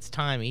waste its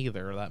time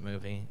either, that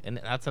movie. And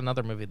that's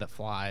another movie that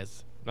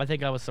flies. I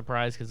think I was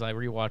surprised because I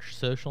rewatched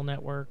Social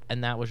Network,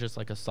 and that was just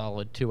like a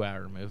solid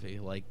 2-hour movie.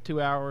 Like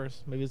 2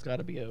 hours, maybe it's got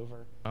to be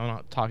over. I'm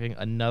not talking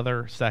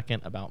another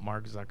second about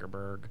Mark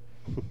Zuckerberg.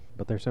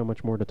 But there's so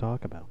much more to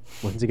talk about.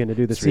 When's he going to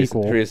do the It's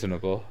sequel?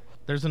 reasonable.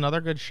 There's another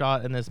good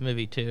shot in this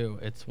movie, too.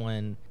 It's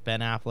when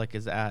Ben Affleck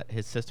is at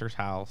his sister's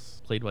house,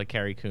 played by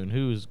Carrie Coon,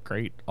 who's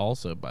great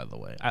also, by the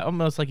way.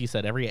 Almost like you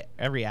said,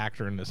 every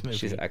actor in this movie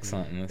She's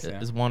excellent in this,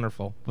 is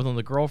wonderful. But then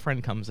the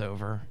girlfriend comes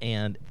over,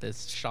 and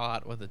this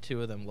shot with the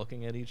two of them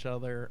looking at each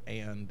other,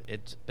 and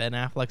it's Ben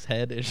Affleck's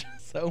head is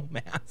just so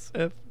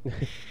massive.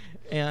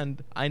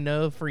 And I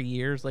know for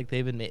years, like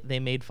they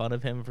made fun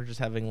of him for just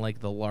having like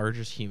the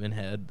largest human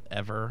head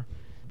ever.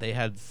 They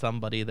had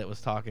somebody that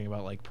was talking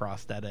about like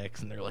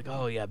prosthetics, and they're like,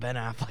 oh yeah, Ben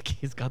Affleck,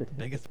 he's got the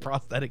biggest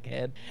prosthetic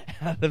head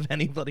out of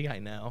anybody I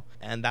know.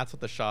 And that's what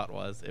the shot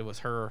was. It was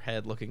her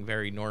head looking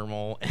very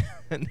normal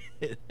and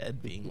his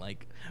head being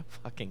like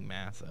fucking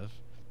massive.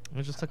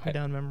 It just took me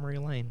down memory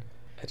lane.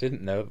 I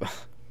didn't know that.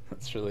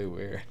 That's really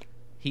weird.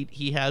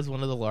 He has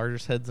one of the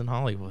largest heads in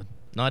Hollywood.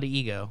 Not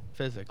ego,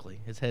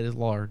 physically. His head is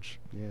large.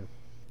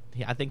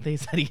 Yeah. I think they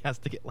said he has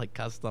to get like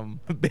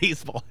custom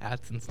baseball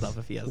hats and stuff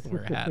if he has to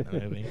wear a hat in the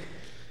movie.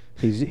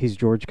 He's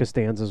George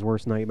Costanza's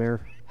worst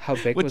nightmare. How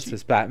big was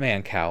his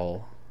Batman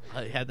cowl?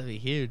 It had to be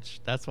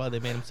huge. That's why they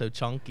made him so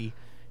chunky.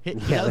 He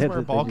Yeah, does wear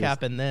a ball they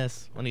cap in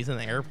this when he's in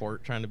the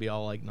airport trying to be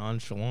all like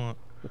nonchalant.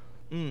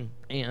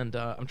 And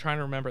I'm trying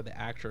to remember the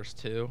actress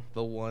too.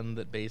 The one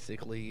that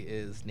basically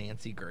is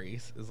Nancy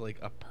Grace is like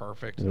a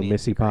perfect Nancy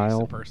Missy Grace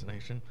Pyle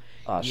impersonation.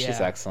 Oh, she's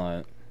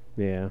excellent.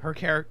 Yeah. Her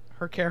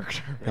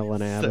character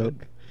Helen is Abbott.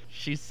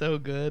 She's so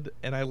good,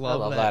 and I I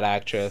love that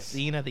actress.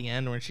 scene at the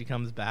end when she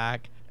comes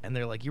back. And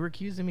they're like, you were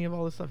accusing me of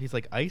all this stuff. He's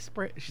like,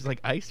 She's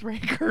like,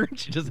 icebreaker.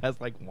 She just has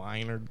like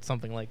wine or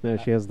something like No,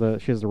 that. she has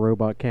the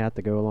robot cat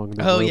to go along with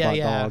the Oh, robot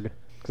yeah. dog.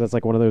 Because that's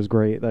like one of those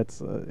great. That's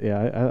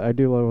I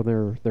do love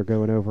when they're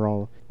going over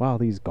all. Wow,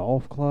 these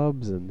golf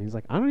clubs, and he's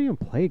like, I don't even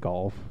play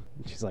golf.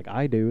 And she's like,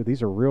 I do.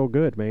 These are real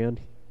good, man.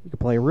 You can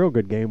play a real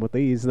good game with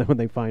these. And then when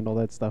they find all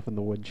that stuff in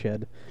the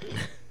woodshed,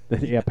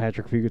 then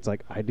Patrick Fugit's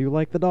like, I do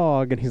like the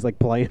dog, and he's like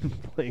playing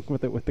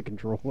with it with the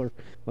controller.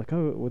 Like,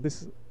 oh, would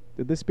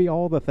this be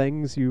all the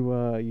things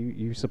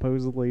you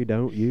supposedly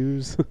don't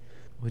use?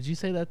 Would you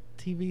say that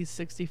TV's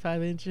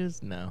 65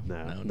 inches? No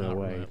No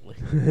way.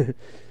 Remotely.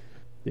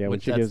 Yeah, when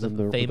Which she that's gives the him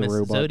the famous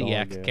robot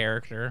Zodiac dog, yeah.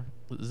 character.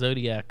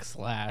 Zodiac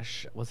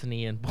 / wasn't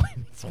he in Boy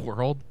Meets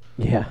World?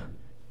 Yeah.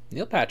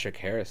 Neil Patrick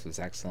Harris was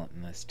excellent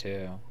in this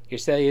too. You're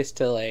so used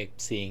to like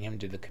seeing him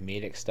do the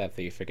comedic stuff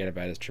that you forget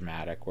about his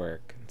dramatic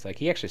work. It's like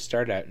he actually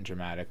started out in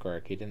dramatic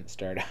work. He didn't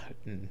start out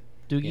in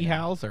Doogie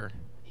Howser.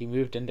 He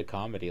moved into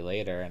comedy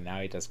later, and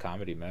now he does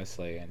comedy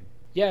mostly. And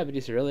yeah, but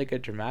he's a really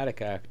good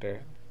dramatic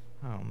actor.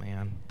 Oh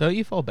man, don't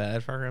you feel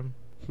bad for him?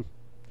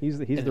 He's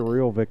the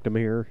real victim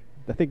here.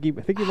 I think he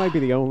might be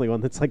the only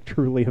one that's like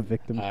truly a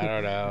victim. I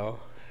don't know.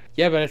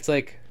 Yeah, but it's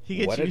like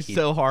He gets you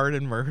so hard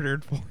and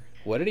murdered for.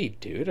 What did he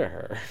do to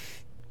her?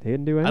 He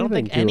didn't do anything. I don't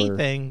think to her.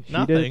 anything. She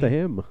Nothing. did it to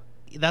him.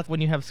 That's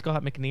when you have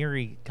Scott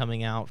McNeary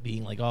coming out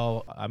being like,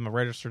 oh, I'm a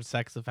registered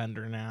sex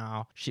offender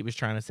now. She was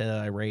trying to say that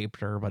I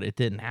raped her, but it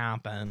didn't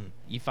happen.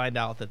 You find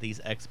out that these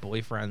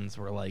ex-boyfriends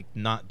were like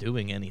not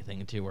doing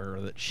anything to her,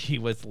 that she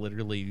was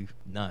literally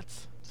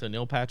nuts. So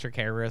Neil Patrick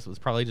Harris was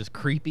probably just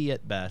creepy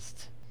at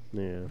best.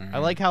 Yeah. I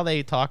like how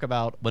they talk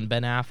about when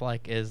Ben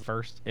Affleck is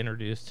first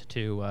introduced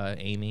to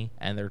Amy,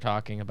 and they're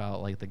talking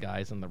about like the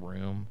guys in the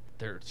room.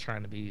 They're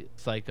trying to be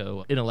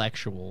psycho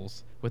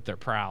intellectuals with their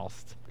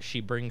Proust.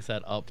 She brings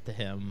that up to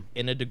him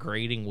in a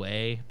degrading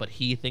way, but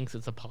he thinks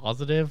it's a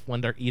positive. When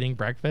they're eating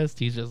breakfast,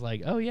 he's just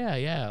like, oh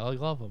yeah, I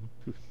love him.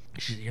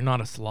 You're not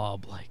a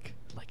slob like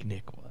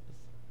Nick was.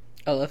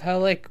 I love how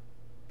like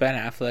Ben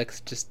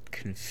Affleck's just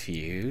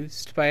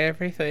confused by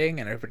everything,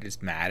 and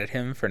everybody's mad at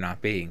him for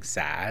not being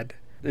sad.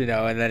 You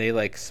know, and then he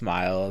like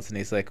smiles and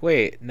he's like,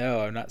 wait,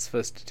 no, I'm not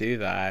supposed to do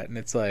that. And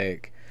it's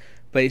like,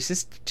 but he's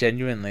just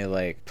genuinely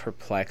like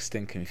perplexed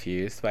and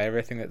confused by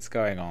everything that's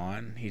going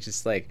on. He's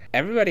just like,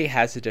 everybody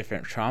has a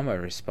different trauma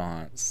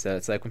response. So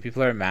it's like when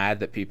people are mad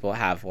that people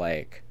have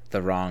like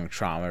the wrong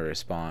trauma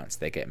response,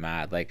 they get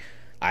mad. Like,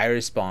 I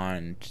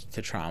respond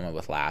to trauma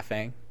with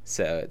laughing,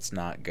 so it's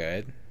not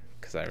good.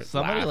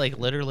 Somebody like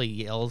literally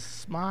yells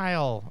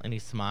smile, and he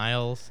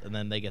smiles, and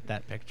then they get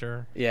that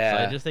picture. Yeah.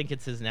 So I just think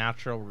it's his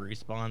natural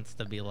response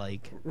to be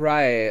like,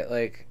 right,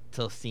 like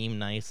to seem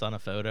nice on a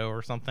photo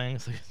or something.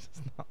 So he's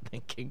just not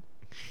thinking.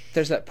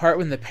 There's that part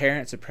when the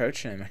parents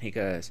approach him and he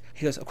goes,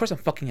 of course I'm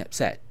fucking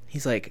upset.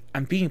 He's like,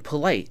 I'm being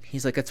polite.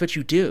 He's like, that's what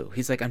you do.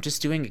 He's like, I'm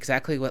just doing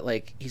exactly what,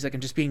 like, he's like, I'm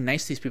just being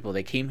nice to these people.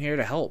 They came here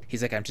to help.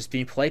 He's like, I'm just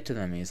being polite to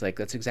them. He's like,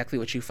 that's exactly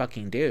what you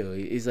fucking do.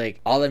 He's like,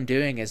 all I'm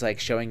doing is like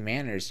showing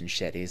manners and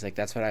shit. He's like,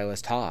 that's what I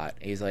was taught.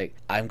 He's like,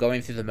 I'm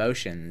going through the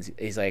motions.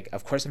 He's like,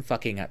 of course I'm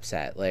fucking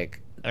upset.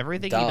 Like,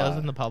 everything he does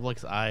in the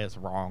public's eye is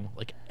wrong.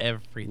 Like,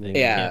 everything.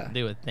 Yeah. He can't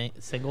do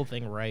a single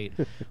thing right.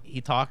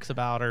 He talks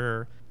about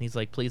her. He's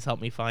like, please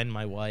help me find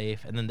my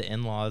wife. And then the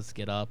in-laws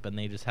get up and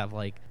they just have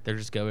like, they're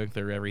just going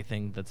through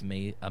everything that's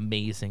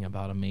amazing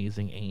about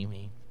Amazing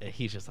Amy.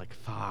 He's just like,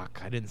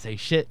 fuck, I didn't say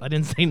shit. I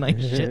didn't say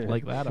nice shit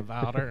like that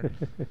about her.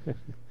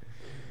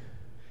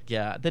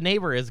 Yeah, the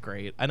neighbor is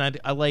great. And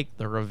I like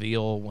the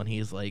reveal when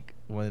he's like,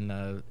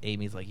 when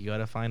Amy's like, you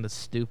gotta find a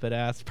stupid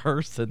ass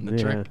person to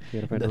trick. You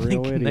gotta find a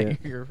real idiot.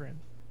 That you're your friend.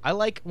 I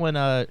like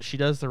when she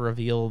does the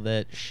reveal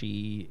that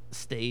she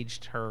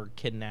staged her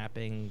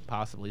kidnapping,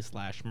 possibly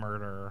 /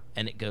 murder,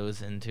 and it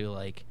goes into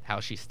like how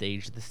she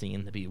staged the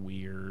scene to be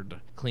weird,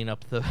 clean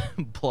up the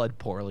blood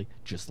poorly,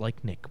 just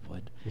like Nick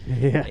would.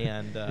 Yeah.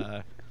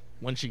 And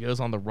when she goes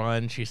on the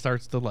run, she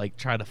starts to like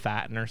try to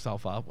fatten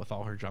herself up with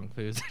all her junk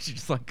foods. She's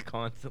just like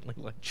constantly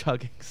like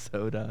chugging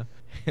soda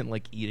and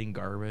like eating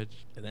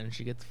garbage, and then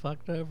she gets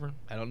fucked over.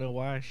 I don't know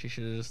why. She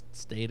should have just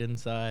stayed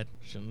inside.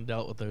 Shouldn't have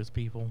dealt with those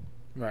people.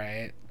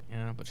 Right.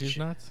 Yeah, but she's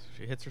nuts.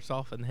 She hits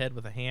herself in the head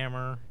with a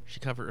hammer.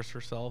 She covers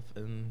herself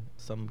in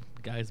some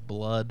guy's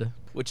blood,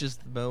 which is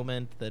the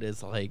moment that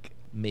is like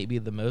maybe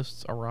the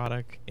most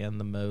erotic and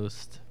the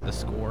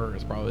score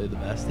is probably the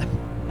best at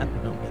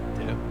the moment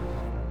too.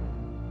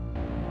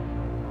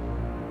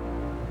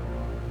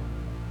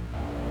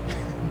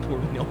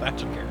 Poor Neil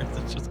Patrick Harris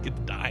is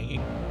just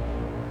dying.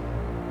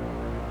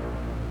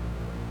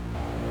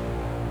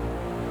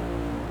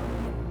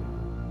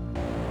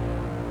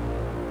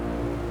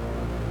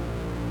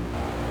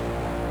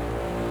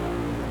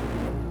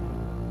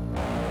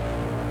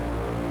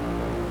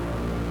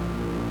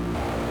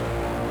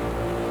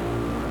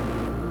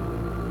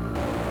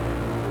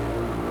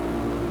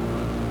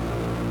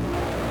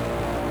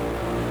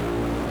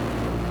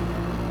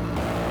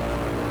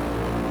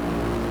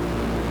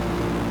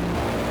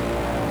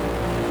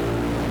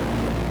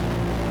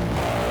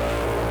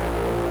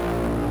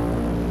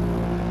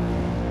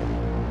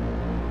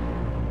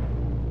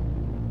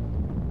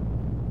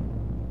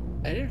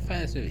 I didn't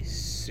find this movie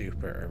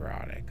super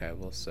erotic, I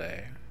will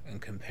say, in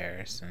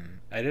comparison.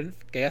 I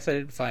guess I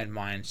didn't find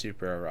mine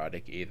super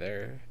erotic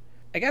either.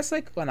 I guess,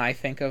 like, when I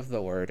think of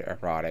the word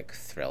erotic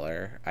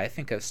thriller, I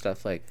think of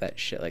stuff like that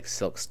shit, like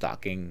Silk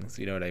Stockings,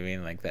 you know what I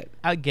mean? Like that.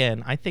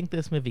 Again, I think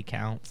this movie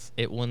counts.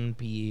 It wouldn't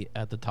be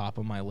at the top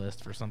of my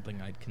list for something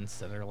I'd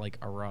consider, like,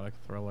 erotic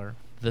thriller.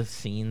 The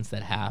scenes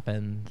that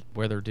happen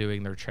where they're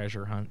doing their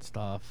treasure hunt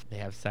stuff, they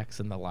have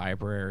sex in the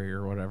library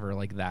or whatever,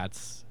 like,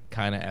 that's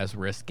kind of as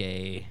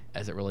risque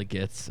as it really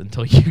gets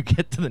until you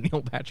get to the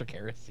Neil Patrick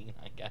Harris scene,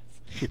 I guess.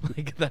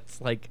 Like, that's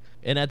like,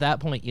 and at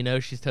that point, you know,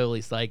 she's totally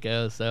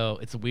psycho, so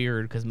it's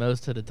weird because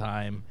most of the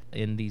time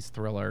in these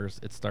thrillers,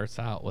 it starts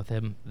out with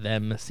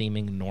them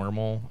seeming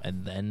normal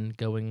and then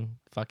going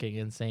fucking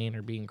insane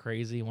or being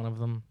crazy, one of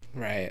them.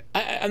 Right.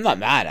 I'm not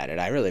mad at it.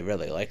 I really,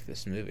 really like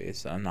this movie,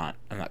 so I'm not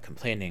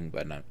complaining,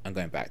 but I'm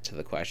going back to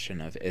the question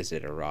of, is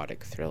it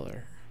erotic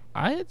thriller?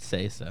 I'd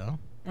say so.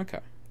 Okay.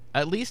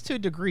 At least to a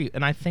degree,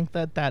 and I think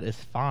that is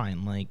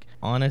fine. Like,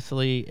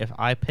 honestly, if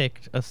I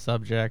picked a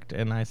subject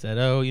and I said,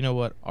 oh, you know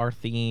what, our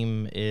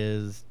theme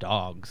is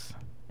dogs,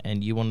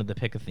 and you wanted to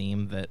pick a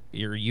theme that,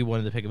 or you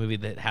wanted to pick a movie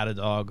that had a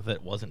dog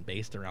that wasn't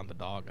based around the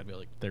dog, I'd be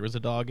like, there was a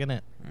dog in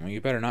it. Well, you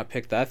better not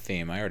pick that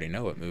theme. I already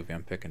know what movie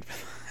I'm picking.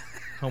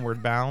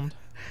 Homeward Bound?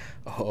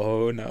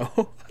 Oh,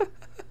 no.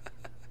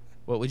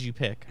 What would you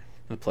pick?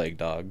 The Plague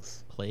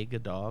Dogs. Plague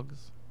of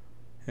Dogs?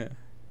 Yeah.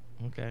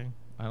 Okay.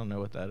 I don't know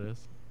what that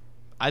is.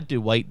 I'd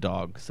do White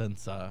Dog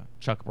since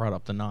Chuck brought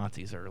up the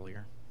Nazis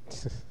earlier.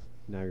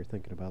 Now you're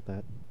thinking about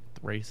that.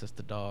 The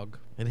racist dog.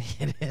 It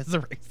is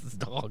a racist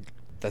dog.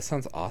 That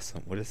sounds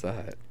awesome. What is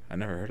that? I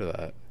never heard of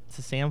that. It's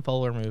a Sam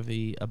Fuller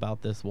movie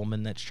about this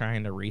woman that's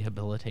trying to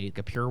rehabilitate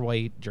a pure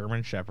white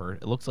German Shepherd.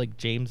 It looks like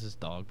James's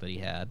dog that he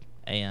had.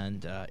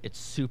 and it's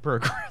super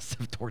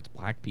aggressive towards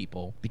black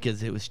people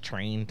because it was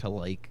trained to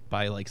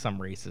by some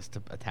racists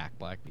to attack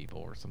black people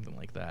or something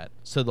like that.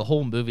 So the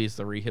whole movie is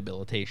the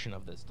rehabilitation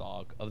of this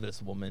dog, of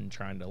this woman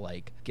trying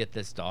to get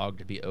this dog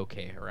to be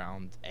okay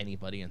around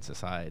anybody in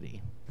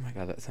society. Oh my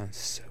god, that sounds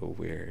so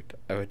weird.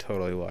 I would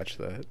totally watch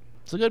that.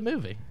 It's a good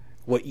movie.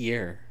 What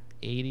year?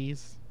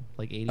 80s,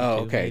 like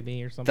 82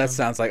 maybe or something. That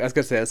sounds like, I was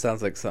gonna say, that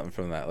sounds like something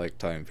from that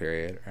time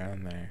period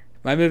around there.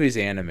 My movie's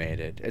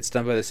animated. It's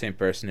done by the same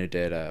person who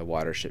did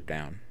Watership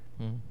Down.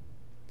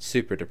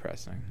 Super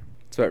depressing.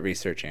 It's about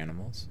research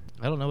animals.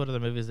 I don't know what other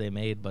movies they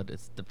made, but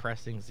it's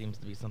depressing seems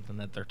to be something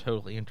that they're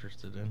totally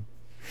interested in.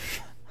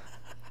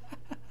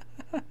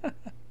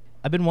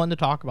 I've been wanting to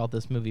talk about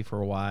this movie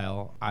for a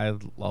while. I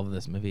love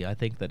this movie. I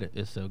think that it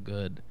is so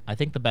good. I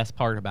think the best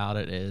part about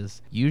it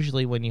is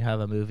usually when you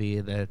have a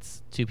movie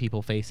that's two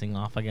people facing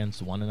off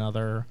against one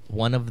another,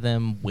 one of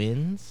them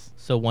wins.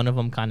 So one of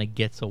them kind of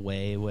gets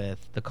away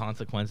with the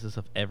consequences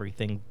of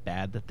everything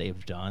bad that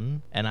they've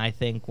done. And I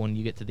think when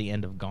you get to the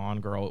end of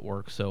Gone Girl, it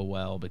works so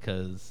well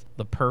because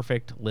the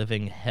perfect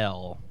living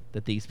hell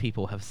that these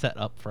people have set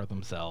up for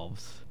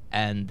themselves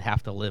and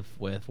have to live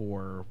with,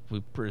 or we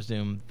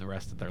presume the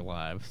rest of their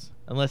lives.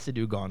 Unless they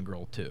do Gone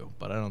Girl 2,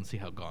 but I don't see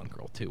how Gone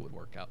Girl 2 would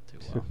work out too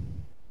well.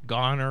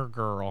 Goner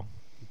Girl.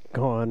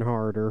 Gone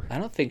harder. I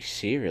don't think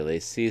she really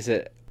sees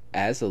it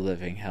as a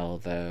living hell,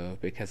 though,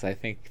 because I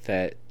think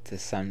that to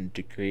some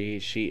degree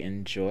she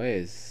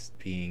enjoys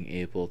being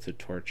able to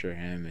torture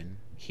him and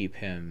keep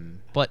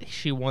him... But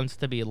she wants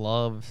to be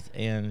loved,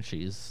 and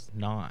she's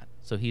not.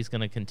 So he's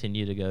going to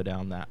continue to go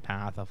down that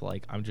path of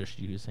I'm just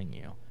using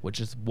you, which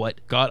is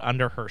what got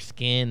under her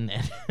skin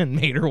and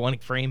made her want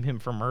to frame him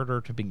for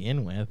murder to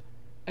begin with.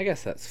 I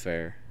guess that's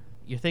fair.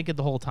 You're thinking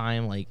the whole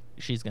time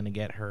she's going to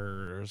get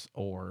hers,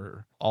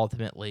 or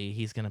ultimately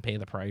he's going to pay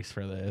the price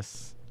for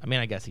this. I mean,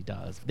 I guess he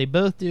does. They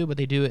both do, but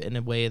they do it in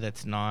a way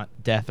that's not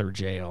death or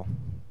jail.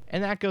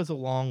 And that goes a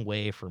long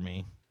way for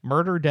me.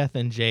 Murder, death,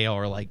 and jail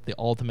are the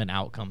ultimate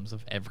outcomes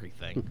of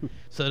everything.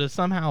 So to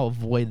somehow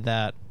avoid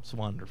that, it's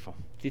wonderful.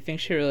 Do you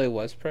think she really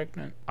was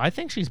pregnant? I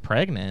think she's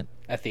pregnant.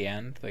 At the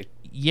end?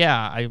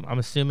 Yeah, I'm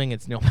assuming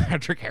it's Neil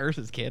Patrick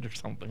Harris's kid or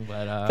something,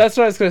 but... That's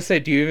what I was going to say.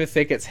 Do you even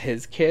think it's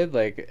his kid?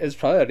 It's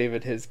probably not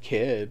even his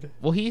kid.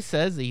 Well, he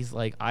says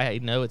I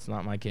know it's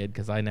not my kid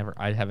because I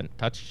haven't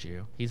touched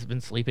you. He's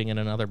been sleeping in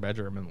another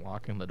bedroom and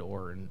locking the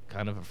door and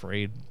kind of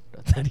afraid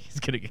that he's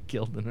going to get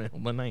killed in the middle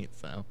of the night,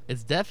 so...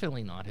 It's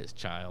definitely not his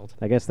child.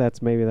 I guess that's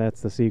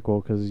the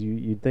sequel, because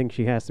you'd think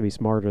she has to be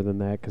smarter than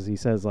that, because he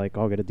says,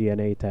 I'll get a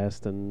DNA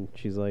test, and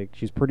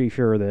she's pretty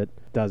sure that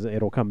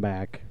it'll come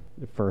back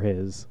for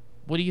his.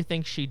 What do you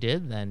think she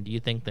did then? Do you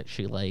think that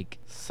she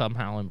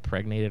somehow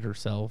impregnated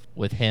herself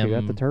with him? She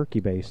got the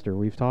turkey baster.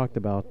 We've talked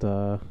about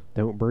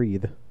Don't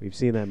Breathe. We've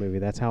seen that movie.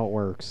 That's how it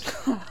works.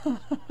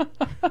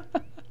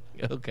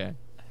 Okay.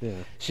 Yeah.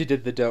 She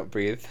did the Don't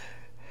Breathe.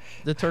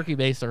 The turkey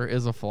baster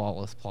is a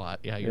flawless plot.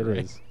 Yeah, you're right.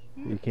 It is.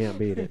 You can't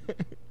beat it.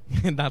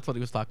 And that's what he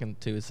was talking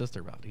to his sister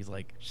about. He's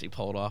she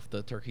pulled off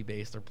the turkey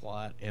baster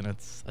plot, and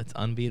it's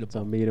unbeatable. It's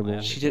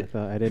unbeatable. She did.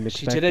 I didn't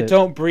expect She did it.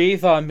 Don't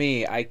breathe on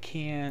me. I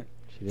can't.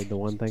 She did the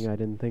one thing I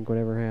didn't think would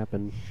ever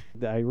happen.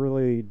 I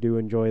really do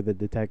enjoy the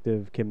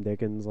detective Kim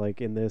Dickens.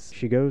 In this,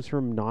 she goes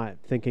from not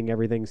thinking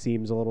everything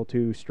seems a little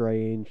too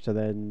strange to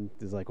then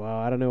is well,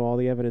 I don't know, all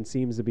the evidence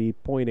seems to be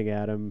pointing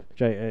at him.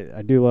 Which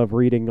I do love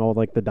reading all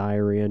the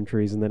diary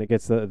entries, and then it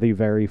gets the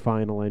very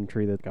final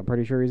entry that I'm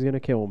pretty sure he's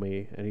gonna kill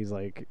me, and he's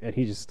and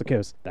he just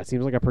goes, that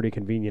seems like a pretty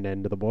convenient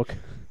end to the book.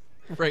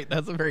 Right,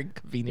 that's a very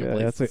convenient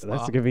place to stop.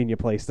 That's a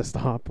convenient place to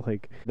stop.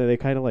 They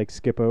kind of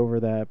skip over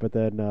that, but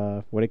then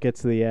when it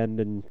gets to the end,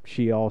 and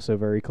she also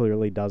very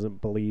clearly doesn't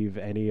believe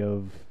any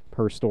of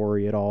her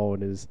story at all,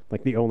 and is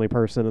the only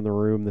person in the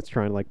room that's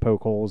trying to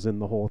poke holes in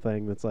the whole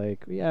thing. That's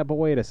yeah, but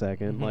wait a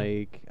second.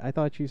 I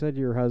thought you said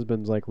your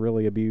husband's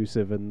really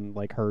abusive and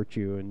hurt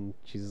you, and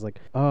she's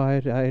oh, I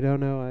don't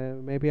know,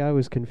 maybe I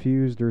was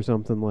confused or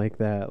something like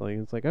that.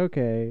 It's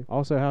okay.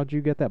 Also, how'd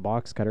you get that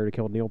box cutter to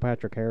kill Neil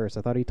Patrick Harris?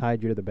 I thought he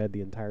tied you to the bed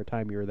the entire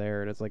time you were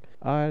there. And it's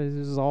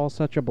this is all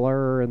such a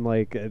blur. And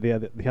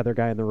the other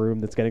guy in the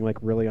room that's getting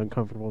really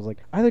uncomfortable is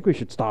I think we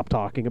should stop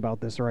talking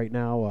about this right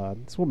now.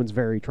 This woman's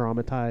very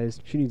traumatized.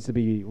 She needs to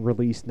be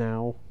released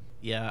now.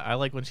 Yeah, I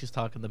like when she's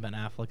talking to Ben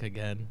Affleck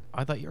again.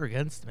 I thought you were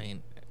against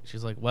me.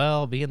 She's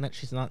well, being that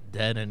she's not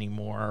dead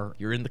anymore,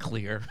 you're in the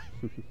clear.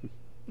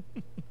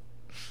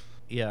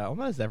 Yeah,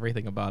 almost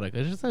everything about it.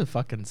 It's just so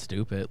fucking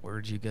stupid.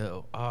 Where'd you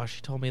go? Oh,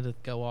 she told me to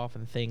go off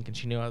and think, and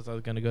she knew I was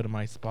going to go to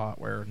my spot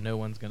where no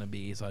one's going to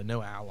be, so I had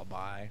no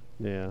alibi.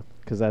 Yeah,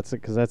 because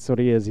that's what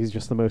he is. He's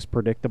just the most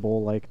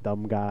predictable,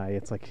 dumb guy.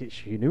 It's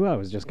she knew I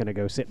was just going to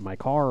go sit in my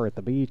car at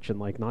the beach and,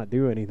 not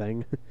do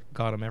anything.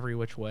 Got him every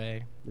which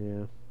way.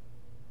 Yeah.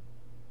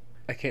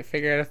 I can't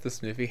figure out if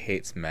this movie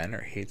hates men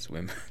or hates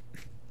women.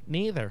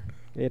 Neither.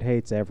 It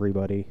hates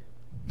everybody.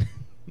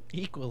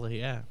 Equally,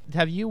 yeah.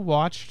 Have you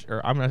watched,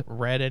 or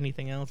read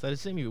anything else? I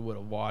assume you would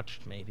have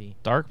watched, maybe.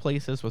 Dark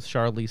Places with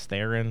Charlize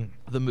Theron.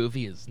 The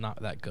movie is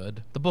not that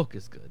good. The book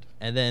is good.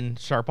 And then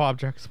Sharp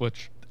Objects,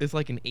 which is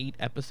like an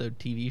 8-episode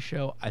TV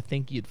show, I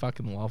think you'd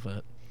fucking love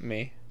it.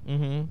 Me?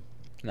 Mm-hmm.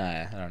 Nah,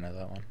 I don't know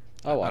that one.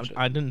 I'll watch it.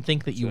 I didn't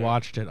think that you Sure.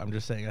 watched it. I'm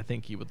just saying I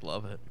think you would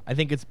love it. I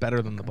think it's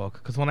better than the book.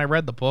 Because when I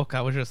read the book,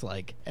 I was just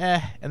like,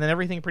 and then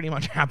everything pretty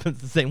much happens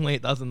the same way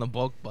it does in the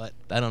book. But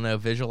I don't know,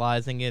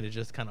 visualizing it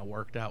just kind of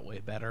worked out way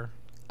better.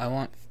 I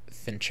want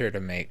Fincher to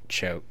make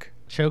Choke.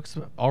 Choke's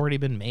already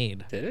been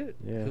made. Did it?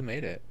 Yeah. Who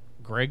made it?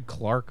 Greg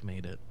Clark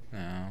made it.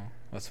 No.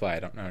 That's why I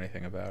don't know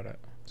anything about it.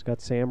 It's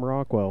got Sam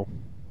Rockwell.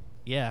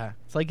 Yeah,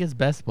 it's like his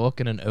best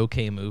book and an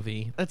okay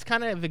movie. That's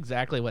kind of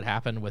exactly what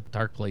happened with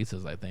Dark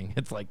Places, I think.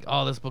 It's like,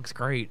 oh, this book's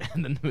great.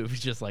 And then the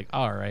movie's just like,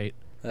 all right.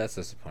 That's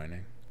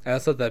disappointing. I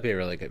also thought that'd be a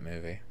really good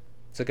movie.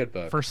 It's a good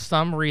book. For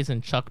some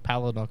reason, Chuck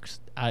Palahniuk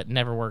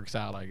never works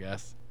out, I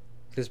guess.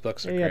 His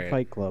books are He great. had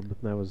Fight Club.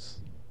 That was.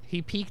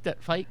 He peaked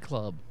at Fight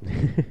Club.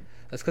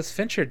 That's because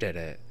Fincher did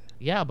it.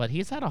 Yeah, but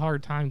he's had a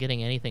hard time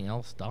getting anything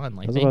else done.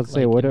 I was about to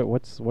say, what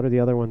are the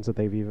other ones that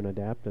they've even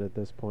adapted at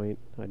this point?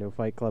 I know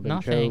Fight Club and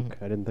Nothing. Choke.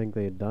 I didn't think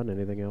they had done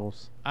anything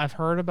else. I've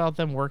heard about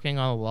them working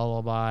on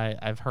Lullaby.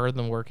 I've heard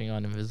them working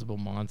on Invisible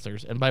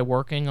Monsters. And by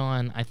working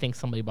on, I think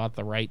somebody bought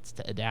the rights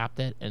to adapt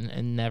it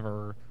and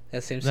never...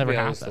 That seems Never to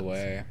be always the happens.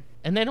 way.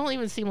 And they don't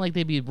even seem like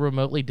they'd be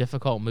remotely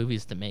difficult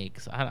movies to make.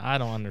 So I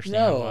don't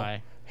understand No.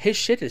 why. His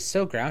shit is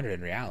so grounded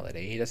in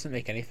reality. He doesn't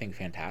make anything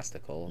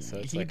fantastical. So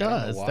it's He like, I don't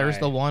know does. There's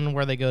the why. one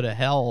where they go to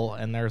hell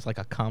and there's like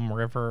a cum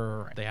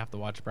river. They have to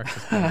watch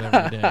Breakfast Club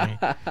every day.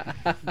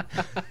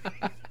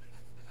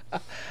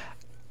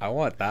 I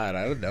want that.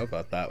 I don't know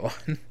about that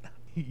one.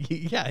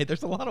 Yeah,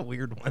 there's a lot of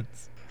weird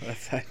ones.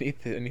 I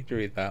need to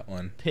read that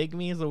one.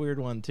 Pygmy is a weird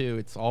one too.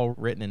 It's all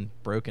written in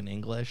broken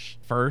English.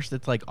 First,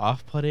 it's like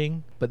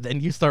off-putting, but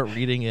then you start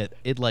reading it,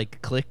 it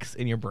like clicks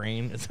in your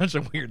brain. It's such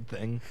a weird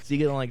thing. So you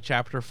get in like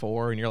chapter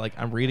 4, and you're like,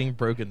 I'm reading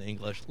broken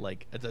English.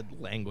 Like it's a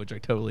language I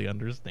totally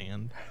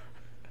understand.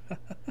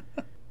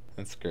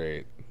 That's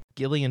great.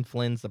 Gillian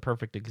Flynn's the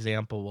perfect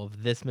example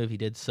of this movie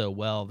did so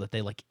well that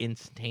they like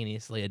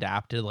instantaneously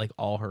adapted like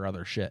all her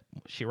other shit.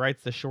 She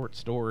writes the short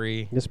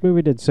story. This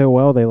movie did so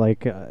well. They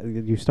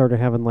you started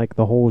having like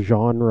the whole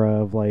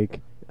genre of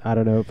like, I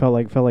don't know. It felt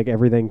like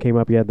everything came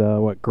up. You had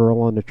the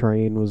Girl on the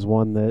Train was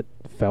one that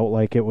felt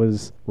like it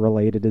was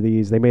related to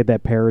these. They made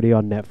that parody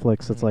on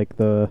Netflix. It's like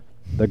the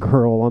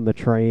girl on the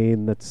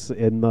train that's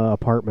in the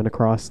apartment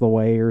across the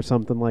way or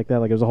something like that.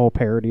 Like it was a whole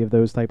parody of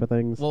those type of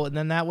things. Well, and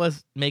then that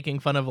was making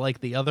fun of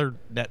like the other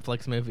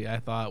Netflix movie I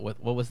thought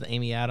with what was the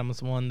Amy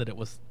Adams one that it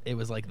was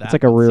like that. It's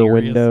like a but Rear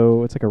serious.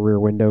 Window. It's like a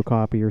Rear Window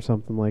copy or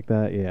something like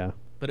that. Yeah.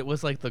 But it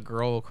was like the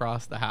girl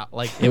across the house.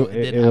 Like It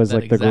did have was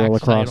that like the girl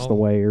exact across title. the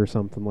way or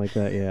something like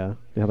that. Yeah.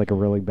 It had like a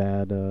really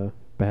bad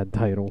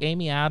title.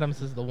 Amy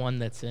Adams is the one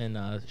that's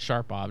in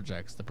Sharp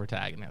Objects, the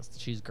protagonist.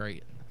 She's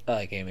great. I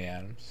like Amy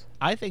Adams.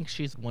 I think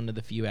she's one of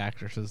the few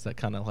actresses that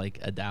kind of like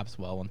adapts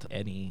well into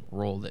any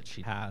role that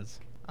she has.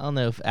 I don't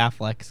know if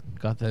Affleck's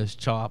got those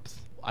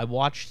chops. I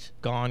watched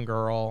Gone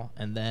Girl,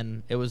 and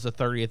then it was the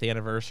 30th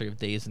anniversary of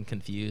Dazed and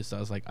Confused. So I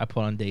was like, I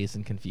put on Dazed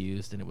and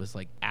Confused, and it was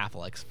like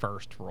Affleck's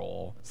first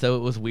role. So it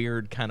was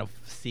weird kind of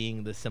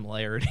seeing the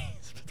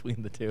similarities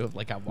between the two of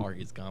like how far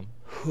he's come.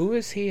 Who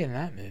is he in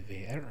that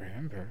movie? I don't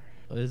remember.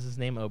 What is his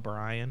name?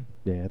 O'Brien?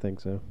 Yeah, I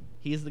think so.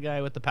 He's the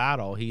guy with the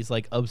paddle. He's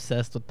like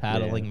obsessed with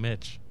paddling Yeah.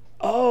 Mitch.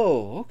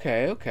 Oh,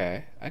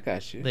 okay. I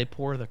got you. They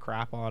pour the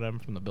crap on him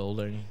from the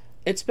building.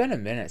 It's been a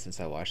minute since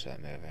I watched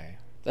that movie.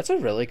 That's a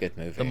really good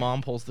movie. The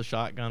mom pulls the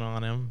shotgun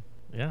on him.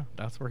 Yeah,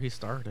 that's where he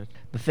started.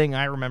 The thing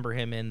I remember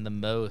him in the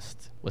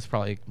most was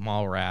probably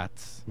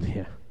Mallrats.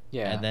 Yeah.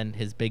 Yeah. And then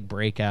his big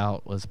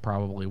breakout was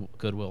probably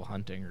Good Will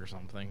Hunting or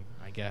something,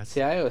 I guess.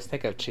 See, I always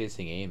think of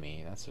Chasing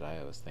Amy. That's what I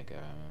always think of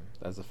him.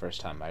 That's the first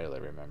time I really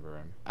remember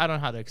him. I don't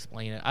know how to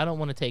explain it. I don't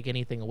want to take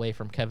anything away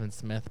from Kevin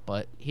Smith,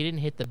 but he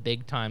didn't hit the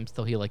big times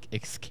till he like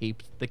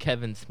escaped the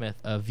Kevin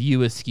Smith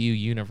View Askew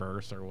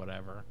universe or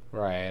whatever.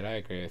 Right, I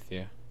agree with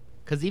you.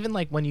 Because even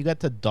like when you get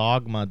to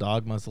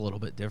Dogma's a little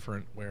bit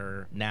different,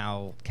 where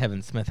now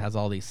Kevin Smith has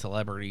all these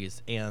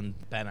celebrities and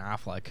Ben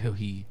Affleck, who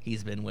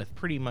he's been with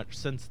pretty much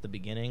since the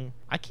beginning.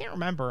 I can't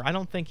remember. I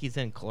don't think he's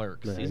in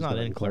Clerks. No, he's not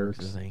in Clerks,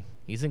 Clerks. is he?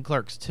 He's in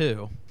Clerks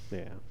too.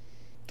 Yeah.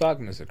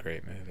 Dogma's a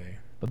great movie.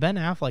 But Ben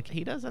Affleck,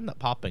 he does end up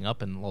popping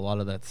up in a lot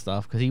of that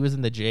stuff because he was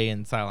in the Jay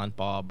and Silent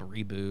Bob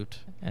reboot.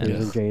 And He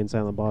was in Yes. Jay and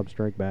Silent Bob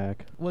Strike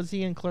Back. was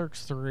he in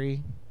Clerks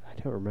 3? I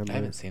don't remember. I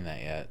haven't seen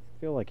that yet.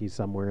 I feel like he's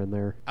somewhere in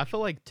there. I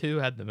feel like 2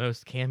 had the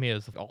most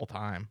cameos of all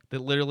time. That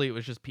literally it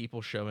was just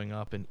people showing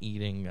up and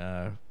eating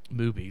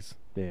movies.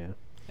 Yeah.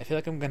 I feel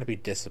like I'm going to be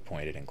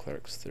disappointed in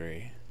Clerks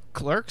 3.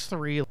 Clerks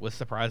 3 was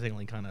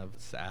surprisingly kind of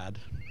sad.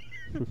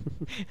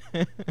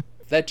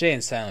 That Jay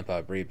and Silent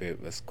Bob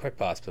reboot was quite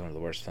possibly one of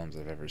the worst films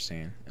I've ever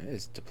seen. It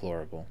is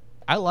deplorable.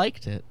 I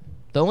liked it.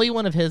 The only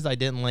one of his I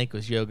didn't like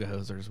was Yoga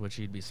Hosers, which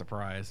you'd be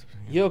surprised.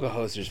 Yoga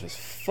Hosers was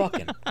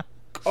fucking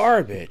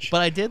garbage.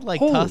 But I did like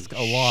Holy Tusk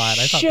a lot.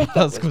 I shit, thought that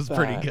Tusk was was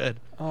pretty bad. good.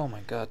 Oh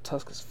my god,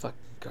 Tusk is fucking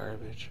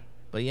garbage.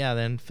 But yeah,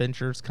 then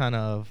Fincher's kind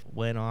of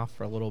went off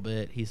for a little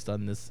bit. He's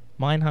done this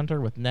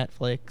Mindhunter with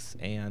Netflix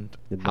and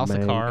Did The House of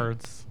Mank.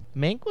 Cards.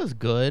 Mank was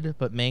good,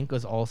 but Mank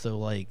was also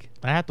like,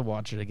 I have to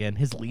watch it again,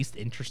 his least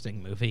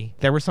interesting movie.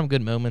 There were some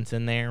good moments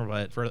in there,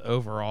 but for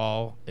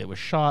overall, it was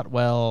shot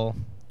well,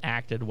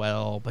 acted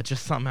well, but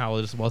just somehow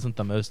it just wasn't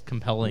the most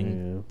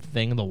compelling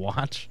thing to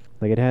watch.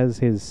 Like, it has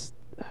his,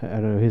 I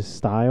don't know, his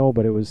style,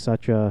 but it was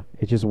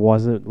it just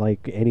wasn't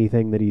like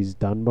anything that he's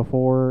done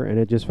before, and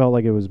it just felt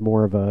like it was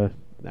more of a,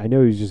 I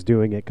know he was just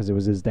doing it because it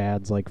was his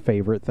dad's like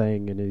favorite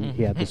thing, and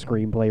he had the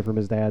screenplay from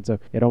his dad. So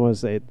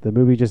the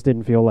movie just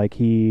didn't feel like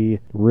he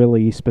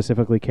really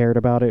specifically cared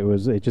about it.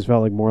 It just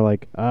felt like more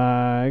like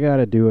I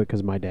gotta do it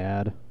because my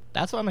dad.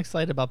 That's why I'm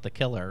excited about The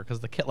Killer, because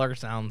The Killer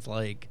sounds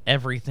like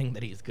everything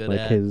that he's good like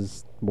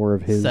at. More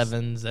of his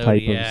Seven, type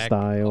Zodiac, of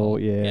style.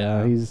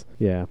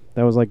 yeah.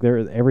 That was like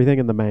everything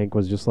in the Mank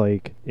was just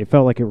like, it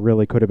felt like it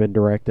really could have been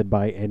directed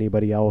by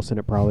anybody else, and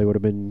it probably would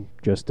have been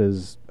just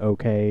as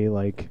okay.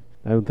 Like,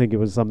 I don't think it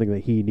was something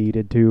that he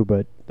needed to,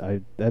 but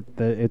that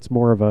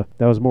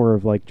was more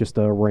of like just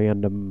a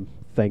random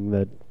thing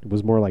that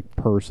was more like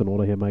personal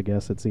to him, I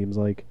guess it seems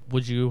like.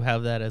 Would you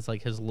have that as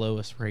like his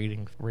lowest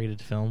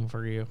rated film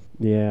for you?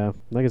 Yeah,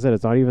 like I said,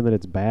 it's not even that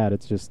it's bad,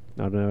 it's just,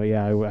 I don't know,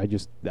 yeah,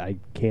 I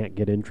can't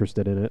get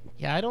interested in it.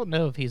 Yeah, I don't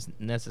know if he's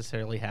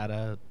necessarily had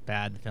a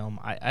bad film.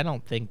 I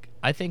think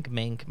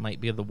Mank might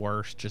be the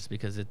worst just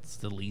because it's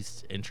the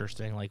least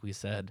interesting, like we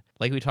said.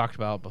 Like we talked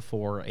about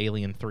before,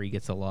 Alien 3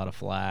 gets a lot of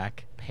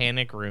flack.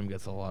 Panic Room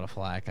gets a lot of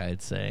flack,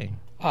 I'd say.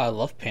 Oh, I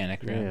love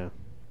Panic Room. Yeah.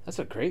 That's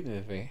a great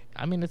movie.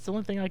 I mean, it's the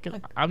only thing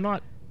I'm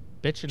not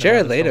bitching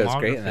Jared about his Leto's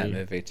great in that filmography.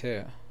 movie,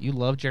 too. You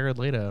love Jared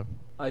Leto.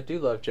 I do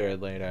love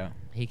Jared Leto.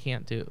 He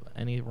can't do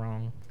any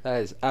wrong.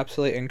 That is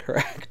absolutely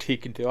incorrect. He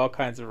can do all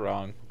kinds of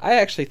wrong. I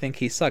actually think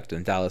he sucked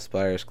in Dallas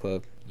Buyers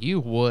Club. You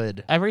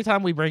would. Every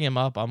time we bring him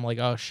up, I'm like,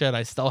 oh shit,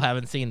 I still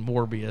haven't seen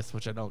Morbius,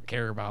 which I don't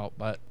care about,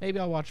 but maybe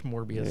I'll watch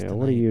Morbius Yeah, tonight.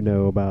 what do you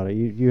know about it?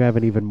 You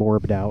haven't even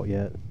morbed out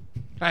yet.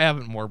 I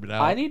haven't morbid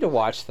out. I need to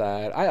watch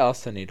that. I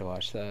also need to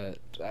watch that.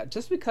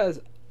 Just because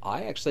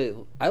I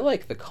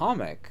like the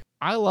comic.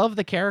 I love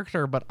the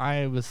character, but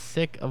I was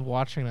sick of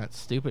watching that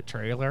stupid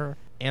trailer.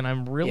 And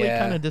I'm really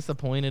kind of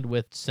disappointed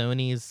with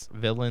Sony's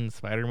villain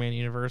Spider-Man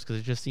universe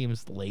because it just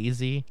seems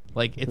lazy.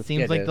 Like, it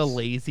seems like the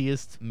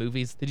laziest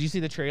movies. Did you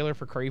see the trailer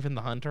for Kraven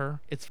the Hunter?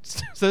 It's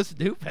so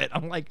stupid.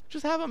 I'm like,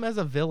 just have him as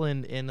a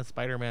villain in a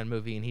Spider-Man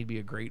movie and he'd be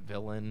a great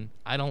villain.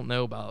 I don't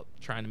know about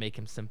trying to make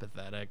him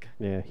sympathetic.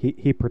 Yeah,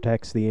 he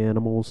protects the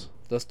animals.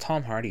 Those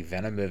Tom Hardy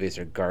Venom movies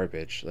are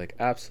garbage. Like,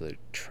 absolute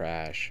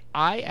trash.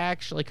 I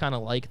actually kind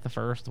of like the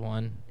first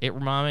one. It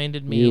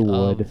reminded me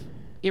of...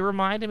 It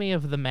reminded me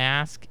of The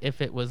Mask if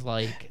it was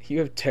like... You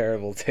have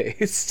terrible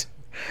taste.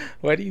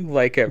 Why do you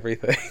like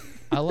everything?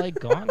 I like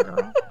Gone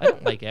Girl. I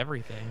don't like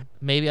everything.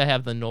 Maybe I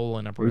have the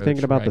Nolan approach. Are you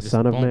thinking about the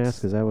Son of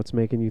Mask? Is that what's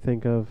making you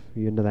think of?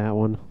 You into that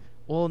one?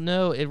 Well,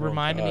 no. It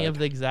reminded me of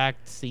the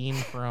exact scene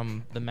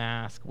from The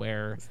Mask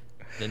where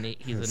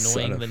he's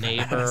annoying the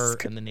neighbor,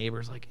 and the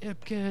neighbor's like,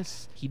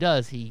 Ipkiss. He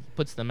does. He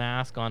puts the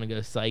mask on and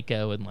goes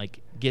psycho and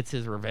like gets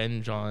his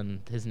revenge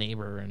on his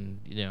neighbor and,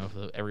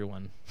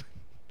 everyone.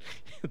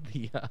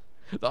 the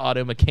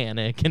auto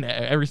mechanic and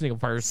every single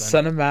person.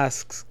 Son of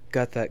Mask's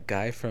got that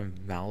guy from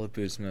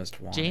Malibu's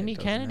Most Wanted. Jamie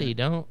Kennedy.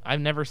 I've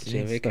never seen.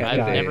 Jamie I've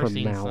Kennedy. never from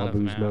seen Son of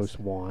Malibu's Mask. Most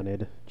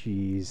Wanted.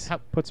 Jeez,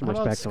 put some how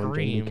about respect on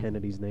Jamie Scream?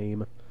 Kennedy's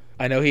name.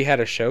 I know he had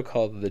a show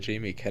called The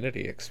Jamie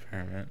Kennedy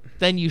Experiment.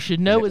 Then you should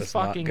know And it his was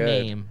not fucking good.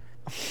 name.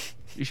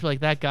 You should be like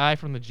that guy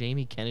from the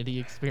Jamie Kennedy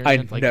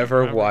Experiment. I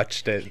never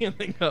watched I it. can't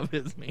think of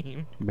his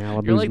name.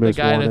 Malibu's You're like the Most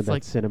guy Wanted, that's that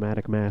like-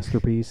 cinematic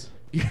masterpiece.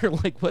 You're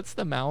like, what's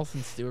the mouse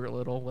in Stuart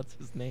Little? What's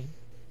his name?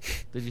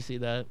 Did you see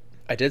that?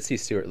 I did see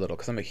Stuart Little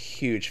because I'm a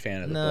huge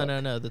fan of the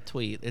book. No. The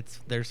tweet.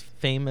 There's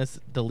famous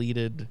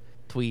deleted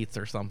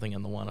tweets or something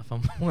in the one of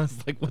them. Was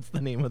like, what's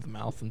the name of the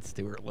mouse in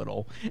Stuart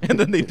Little? And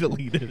then they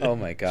deleted it. Oh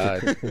my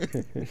god.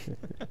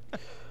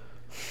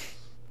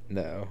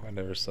 No, I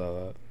never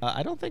saw that.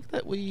 I don't think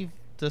that we've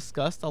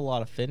discussed a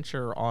lot of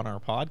Fincher on our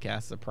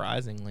podcast,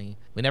 surprisingly.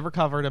 We never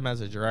covered him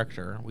as a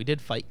director. We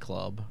did Fight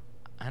Club,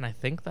 and I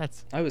think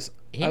that's I was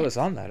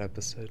on that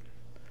episode.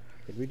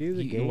 Did we do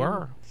the you game?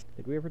 were.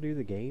 Did we ever do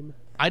the game?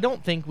 I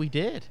don't think we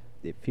did.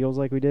 It feels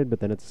like we did, but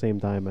then at the same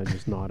time, I'm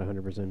just not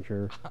 100%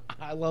 sure.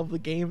 I love the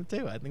game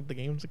too. I think the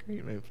game's a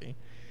great movie.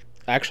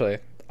 Actually,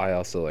 I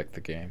also like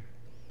the game.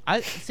 I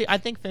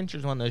think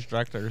Fincher's one of those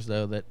directors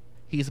though that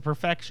he's a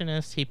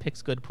perfectionist. He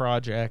picks good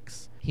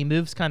projects. He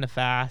moves kind of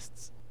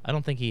fast. I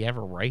don't think he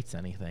ever writes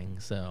anything,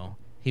 so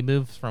he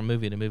moves from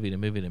movie to movie to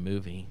movie to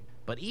movie.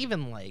 But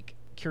even like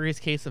Curious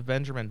Case of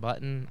Benjamin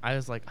Button, I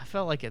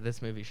felt like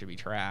this movie should be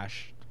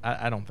trash.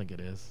 I don't think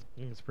it is. I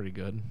think it's pretty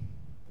good.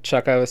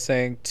 Chuck, I was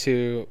saying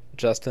to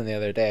Justin the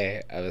other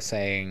day,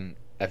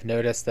 I've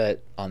noticed that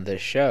on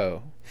this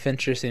show,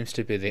 Fincher seems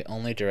to be the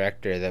only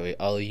director that we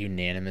all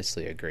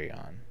unanimously agree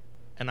on.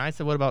 And I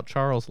said, what about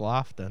Charles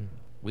Lofton?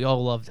 We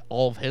all loved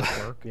all of his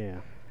work.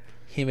 Yeah.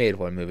 He made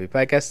one movie, but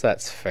I guess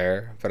that's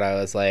fair. But I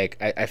was like,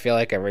 I feel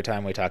like every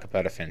time we talk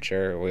about a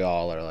Fincher, we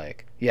all are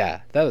like,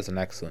 yeah, that was an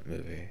excellent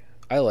movie.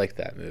 I like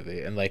that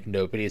movie. And like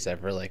nobody's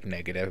ever like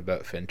negative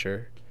about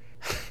Fincher.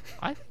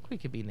 I think we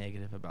could be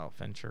negative about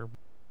Fincher.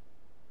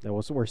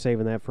 We're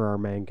saving that for our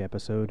Mank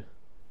episode.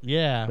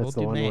 Yeah, That's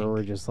the we'll one do where Mank.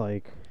 we're just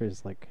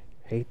like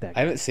hate that I guy.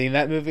 haven't seen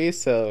that movie,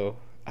 so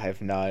I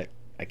have not.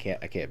 I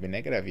can't be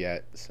negative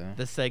yet. So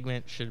This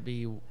segment should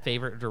be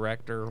favorite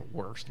director,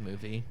 worst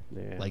movie.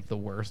 Yeah. Like the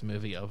worst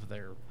movie of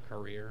their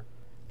career.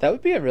 that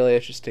would be a really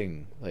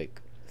interesting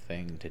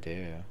thing to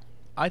do.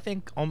 I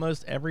think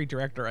almost every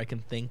director I can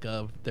think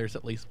of, there's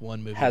at least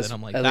one movie Has that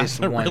I'm like, at that's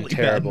least a one really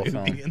terrible bad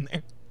movie film. in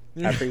there.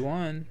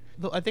 Everyone.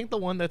 I think the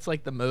one that's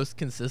like the most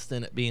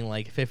consistent at being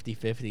like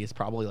 50-50 is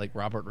probably like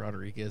Robert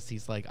Rodriguez.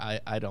 He's like,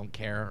 I don't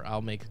care.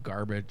 I'll make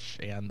garbage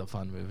and the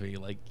fun movie.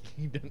 Like,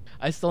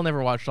 I still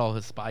never watched all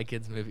his Spy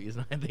Kids movies,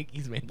 and I think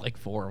he's made like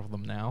 4 of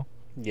them now.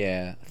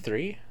 Yeah,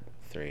 3.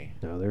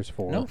 No, there's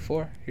 4. No,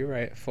 4. You're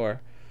right.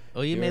 4.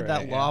 Oh, you You're made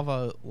that right,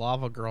 yeah.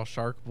 lava girl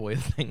shark boy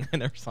thing. I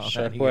never saw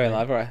Shark that. Boy and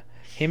either. Lava.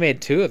 He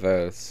made 2 of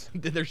those.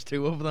 There's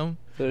 2 of them.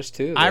 There's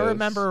 2 of I those.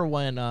 remember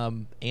when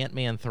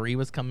Ant-Man 3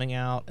 was coming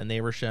out and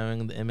they were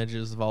showing the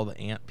images of all the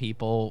ant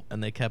people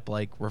and they kept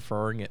like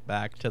referring it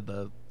back to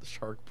the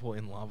Shark Boy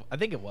and Lava. I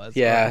think it was.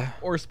 Yeah.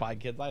 Or Spy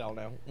Kids. I don't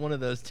know. One of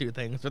those 2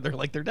 things where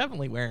they're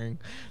definitely wearing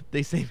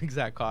the same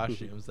exact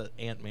costumes that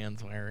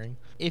Ant-Man's wearing.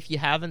 If you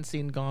haven't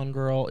seen Gone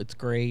Girl, it's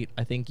great.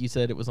 I think you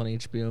said it was on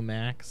HBO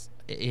Max,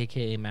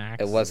 aka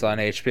Max. It was on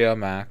HBO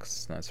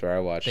Max. That's where I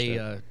watched They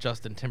it.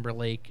 Justin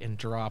Timberlake and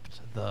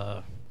dropped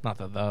the but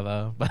the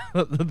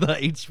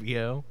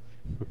HBO.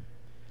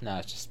 No,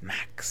 it's just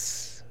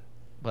Max.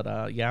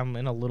 But yeah, I'm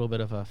in a little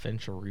bit of a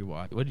Fincher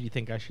rewatch. What do you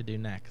think I should do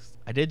next?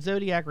 I did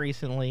Zodiac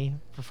recently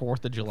for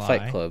 4th of July.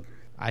 Fight Club.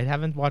 I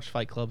haven't watched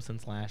Fight Club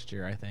since last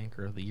year, I think,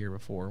 or the year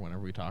before,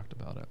 whenever we talked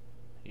about it.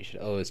 You should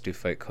always do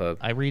Fight Club.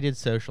 I redid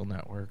Social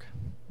Network,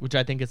 which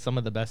I think is some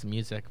of the best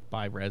music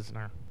by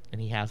Reznor,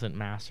 and he hasn't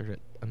mastered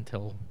it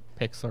until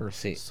Pixar's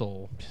See.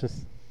 Soul.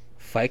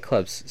 Fight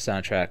Club's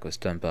soundtrack was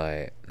done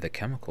by the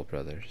Chemical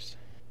Brothers,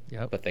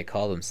 Yep, but they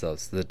call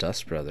themselves the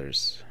Dust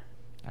Brothers.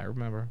 I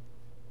remember.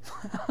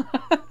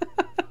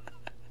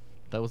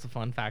 That was a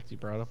fun fact you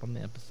brought up on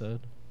the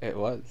episode. It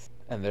was.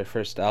 And their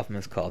first album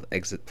is called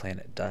Exit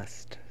Planet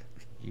Dust.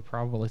 You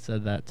probably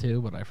said that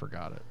too, but I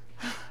forgot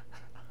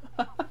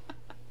it.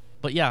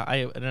 But yeah,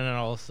 and then I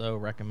also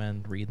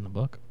recommend reading the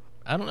book.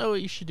 I don't know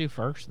what you should do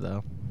first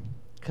though,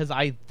 because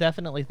I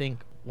definitely think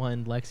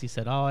when Lexi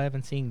said, "Oh, I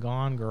haven't seen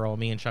Gone Girl,"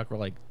 me and Chuck were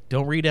like,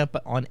 "Don't read up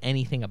on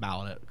anything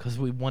about it," because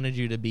we wanted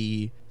you to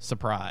be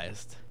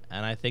surprised.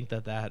 And I think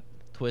that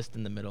twist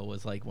in the middle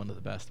was like one of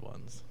the best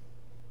ones.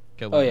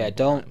 Go Oh with yeah, it.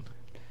 don't.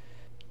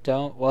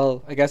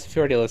 Well, I guess if you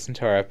already listened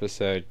to our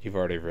episode, you've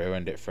already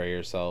ruined it for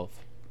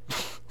yourself.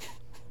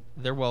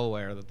 They're well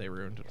aware that they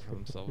ruined it for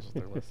themselves if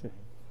they're listening.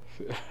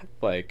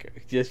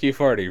 Just you've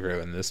already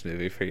ruined this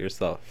movie for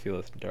yourself if you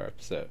listen to our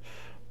episode.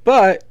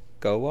 But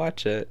go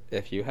watch it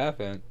if you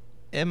haven't.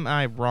 Am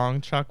I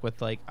wrong, Chuck,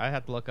 with like, I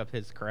have to look up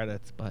his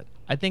credits, but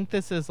I think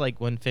this is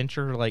like when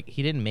Fincher, like,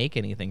 he didn't make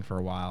anything for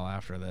a while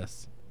after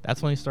this.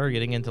 That's when he started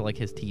getting into like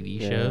his TV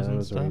shows that and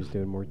was when stuff. he's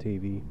doing more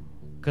TV.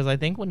 Because I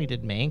think when he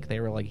did Mank, they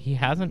were like, he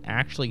hasn't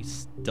actually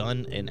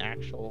done an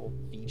actual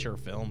feature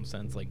film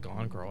since like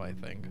Gone Girl, I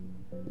think.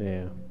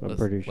 Yeah, I'm Unless-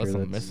 pretty sure unless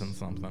I'm that's... missing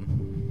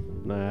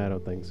something. Nah, I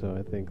don't think so.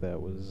 I think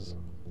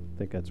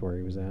that's where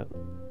he was at.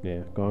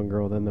 Yeah, Gone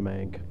Girl, then the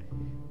Mank.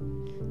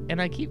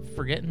 And I keep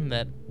forgetting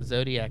that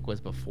Zodiac was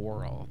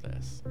before all of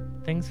this.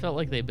 Things felt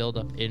like they build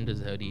up into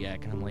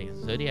Zodiac, and I'm like,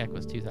 Zodiac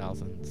was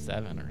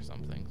 2007 or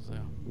something, so.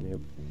 Yep.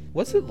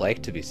 What's it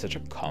like to be such a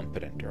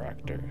competent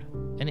director?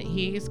 And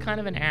he's kind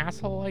of an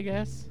asshole, I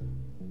guess.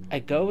 I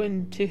go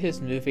into his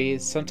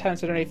movies,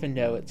 sometimes I don't even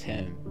know it's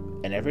him.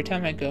 And every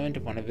time I go into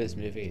one of his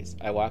movies,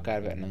 I walk out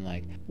of it and I'm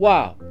like,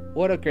 wow,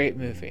 what a great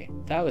movie.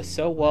 That was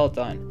so well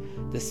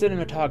done. The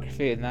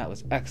cinematography in that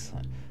was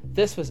excellent.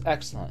 This was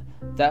excellent.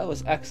 That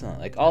was excellent.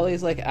 Like, all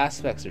these, like,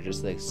 aspects are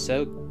just, like,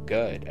 so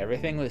good.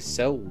 Everything was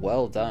so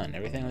well done.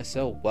 Everything was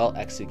so well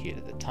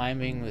executed. The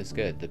timing was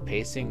good. The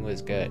pacing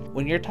was good.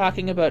 When you're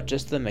talking about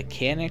just the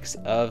mechanics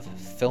of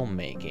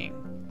filmmaking,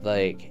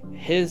 like,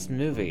 his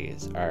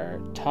movies are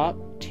top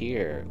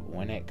tier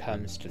when it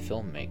comes to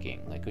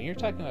filmmaking. Like, when you're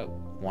talking about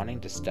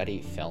wanting to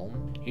study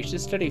film, you should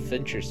study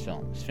Fincher's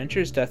films.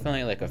 Fincher's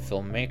definitely like a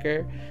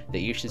filmmaker that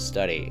you should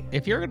study.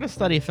 If you're going to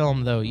study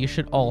film, though, you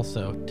should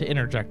also, to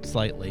interject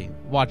slightly,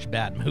 watch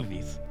bad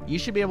movies. You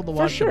should be able to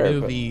watch sure, a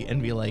movie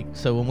and be like,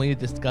 so when we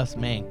discuss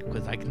Mank,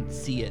 because I can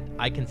see it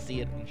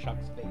in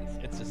Chuck's face.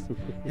 It's just,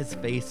 his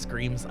face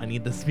screams, I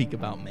need to speak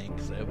about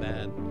Mank so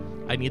bad.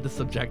 I need to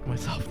subject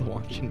myself to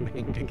watching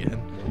Mank again.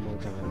 One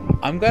more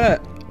time.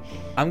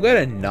 I'm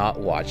gonna not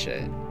watch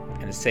it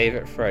and save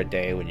it for a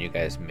day when you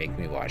guys make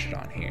me watch it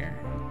on here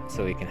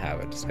so we can have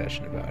a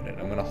discussion about it.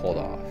 I'm gonna hold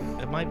off.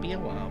 It might be a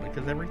while,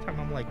 because every time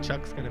I'm like,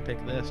 Chuck's going to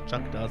pick this,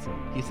 Chuck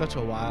doesn't. He's such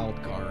a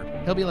wild card.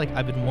 He'll be like,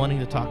 I've been wanting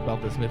to talk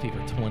about this movie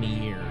for 20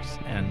 years,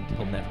 and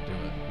he'll never do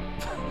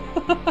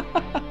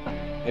it.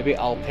 Maybe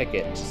I'll pick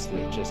it just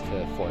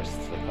to force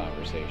the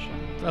conversation.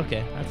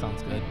 Okay, that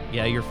sounds good.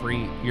 Yeah, you're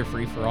free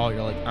for all.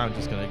 You're like, I'm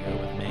just gonna go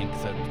with Mank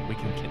so we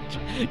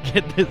can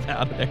get this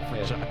out of there for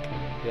Yeah. Chuck.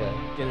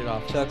 Yeah. Get it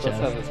off Chuck, his let's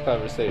chest. have this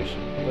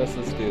conversation. Let's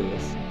do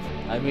this.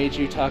 I made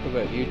you talk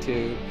about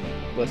YouTube.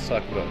 Let's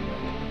talk about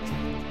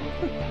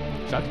Rick.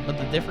 Chuck, but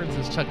the difference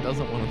is Chuck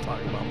doesn't want to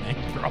talk about Man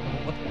Girl.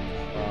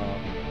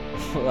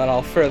 Then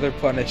I'll further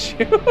punish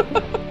you.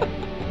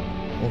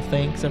 Well,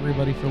 thanks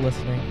everybody for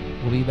listening.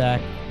 We'll be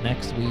back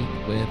next week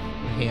with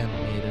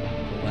Handmaiden,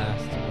 the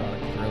last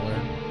erotic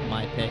thriller.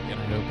 My pick, and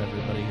I hope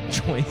everybody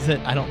enjoys it.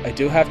 I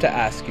do have to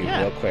ask you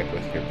Yeah. real quick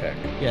with your pick.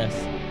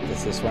 Yes.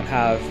 Does this one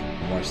have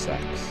more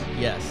sex?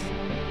 Yes.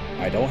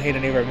 I don't hate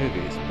any of our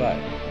movies, but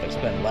there's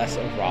been less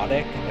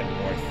erotic and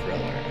more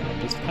thriller. And I'm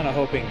just kind of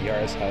hoping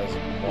yours has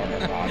more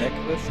erotic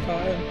this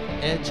time.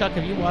 And Chuck,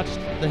 have you watched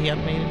The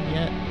Handmaiden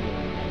yet?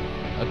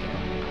 Okay.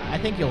 I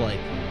think you'll like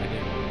it. I do.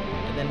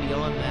 And then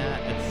beyond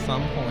that, at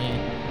some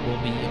point,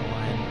 we'll be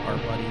on our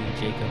buddy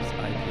Jacob's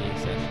IPA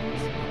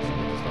sessions. So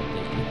we'll just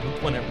update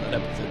you whenever that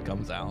episode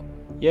comes out.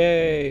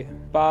 Yay!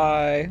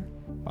 Bye!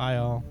 Bye,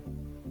 all.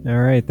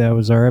 All right, that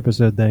was our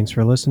episode. Thanks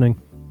for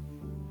listening.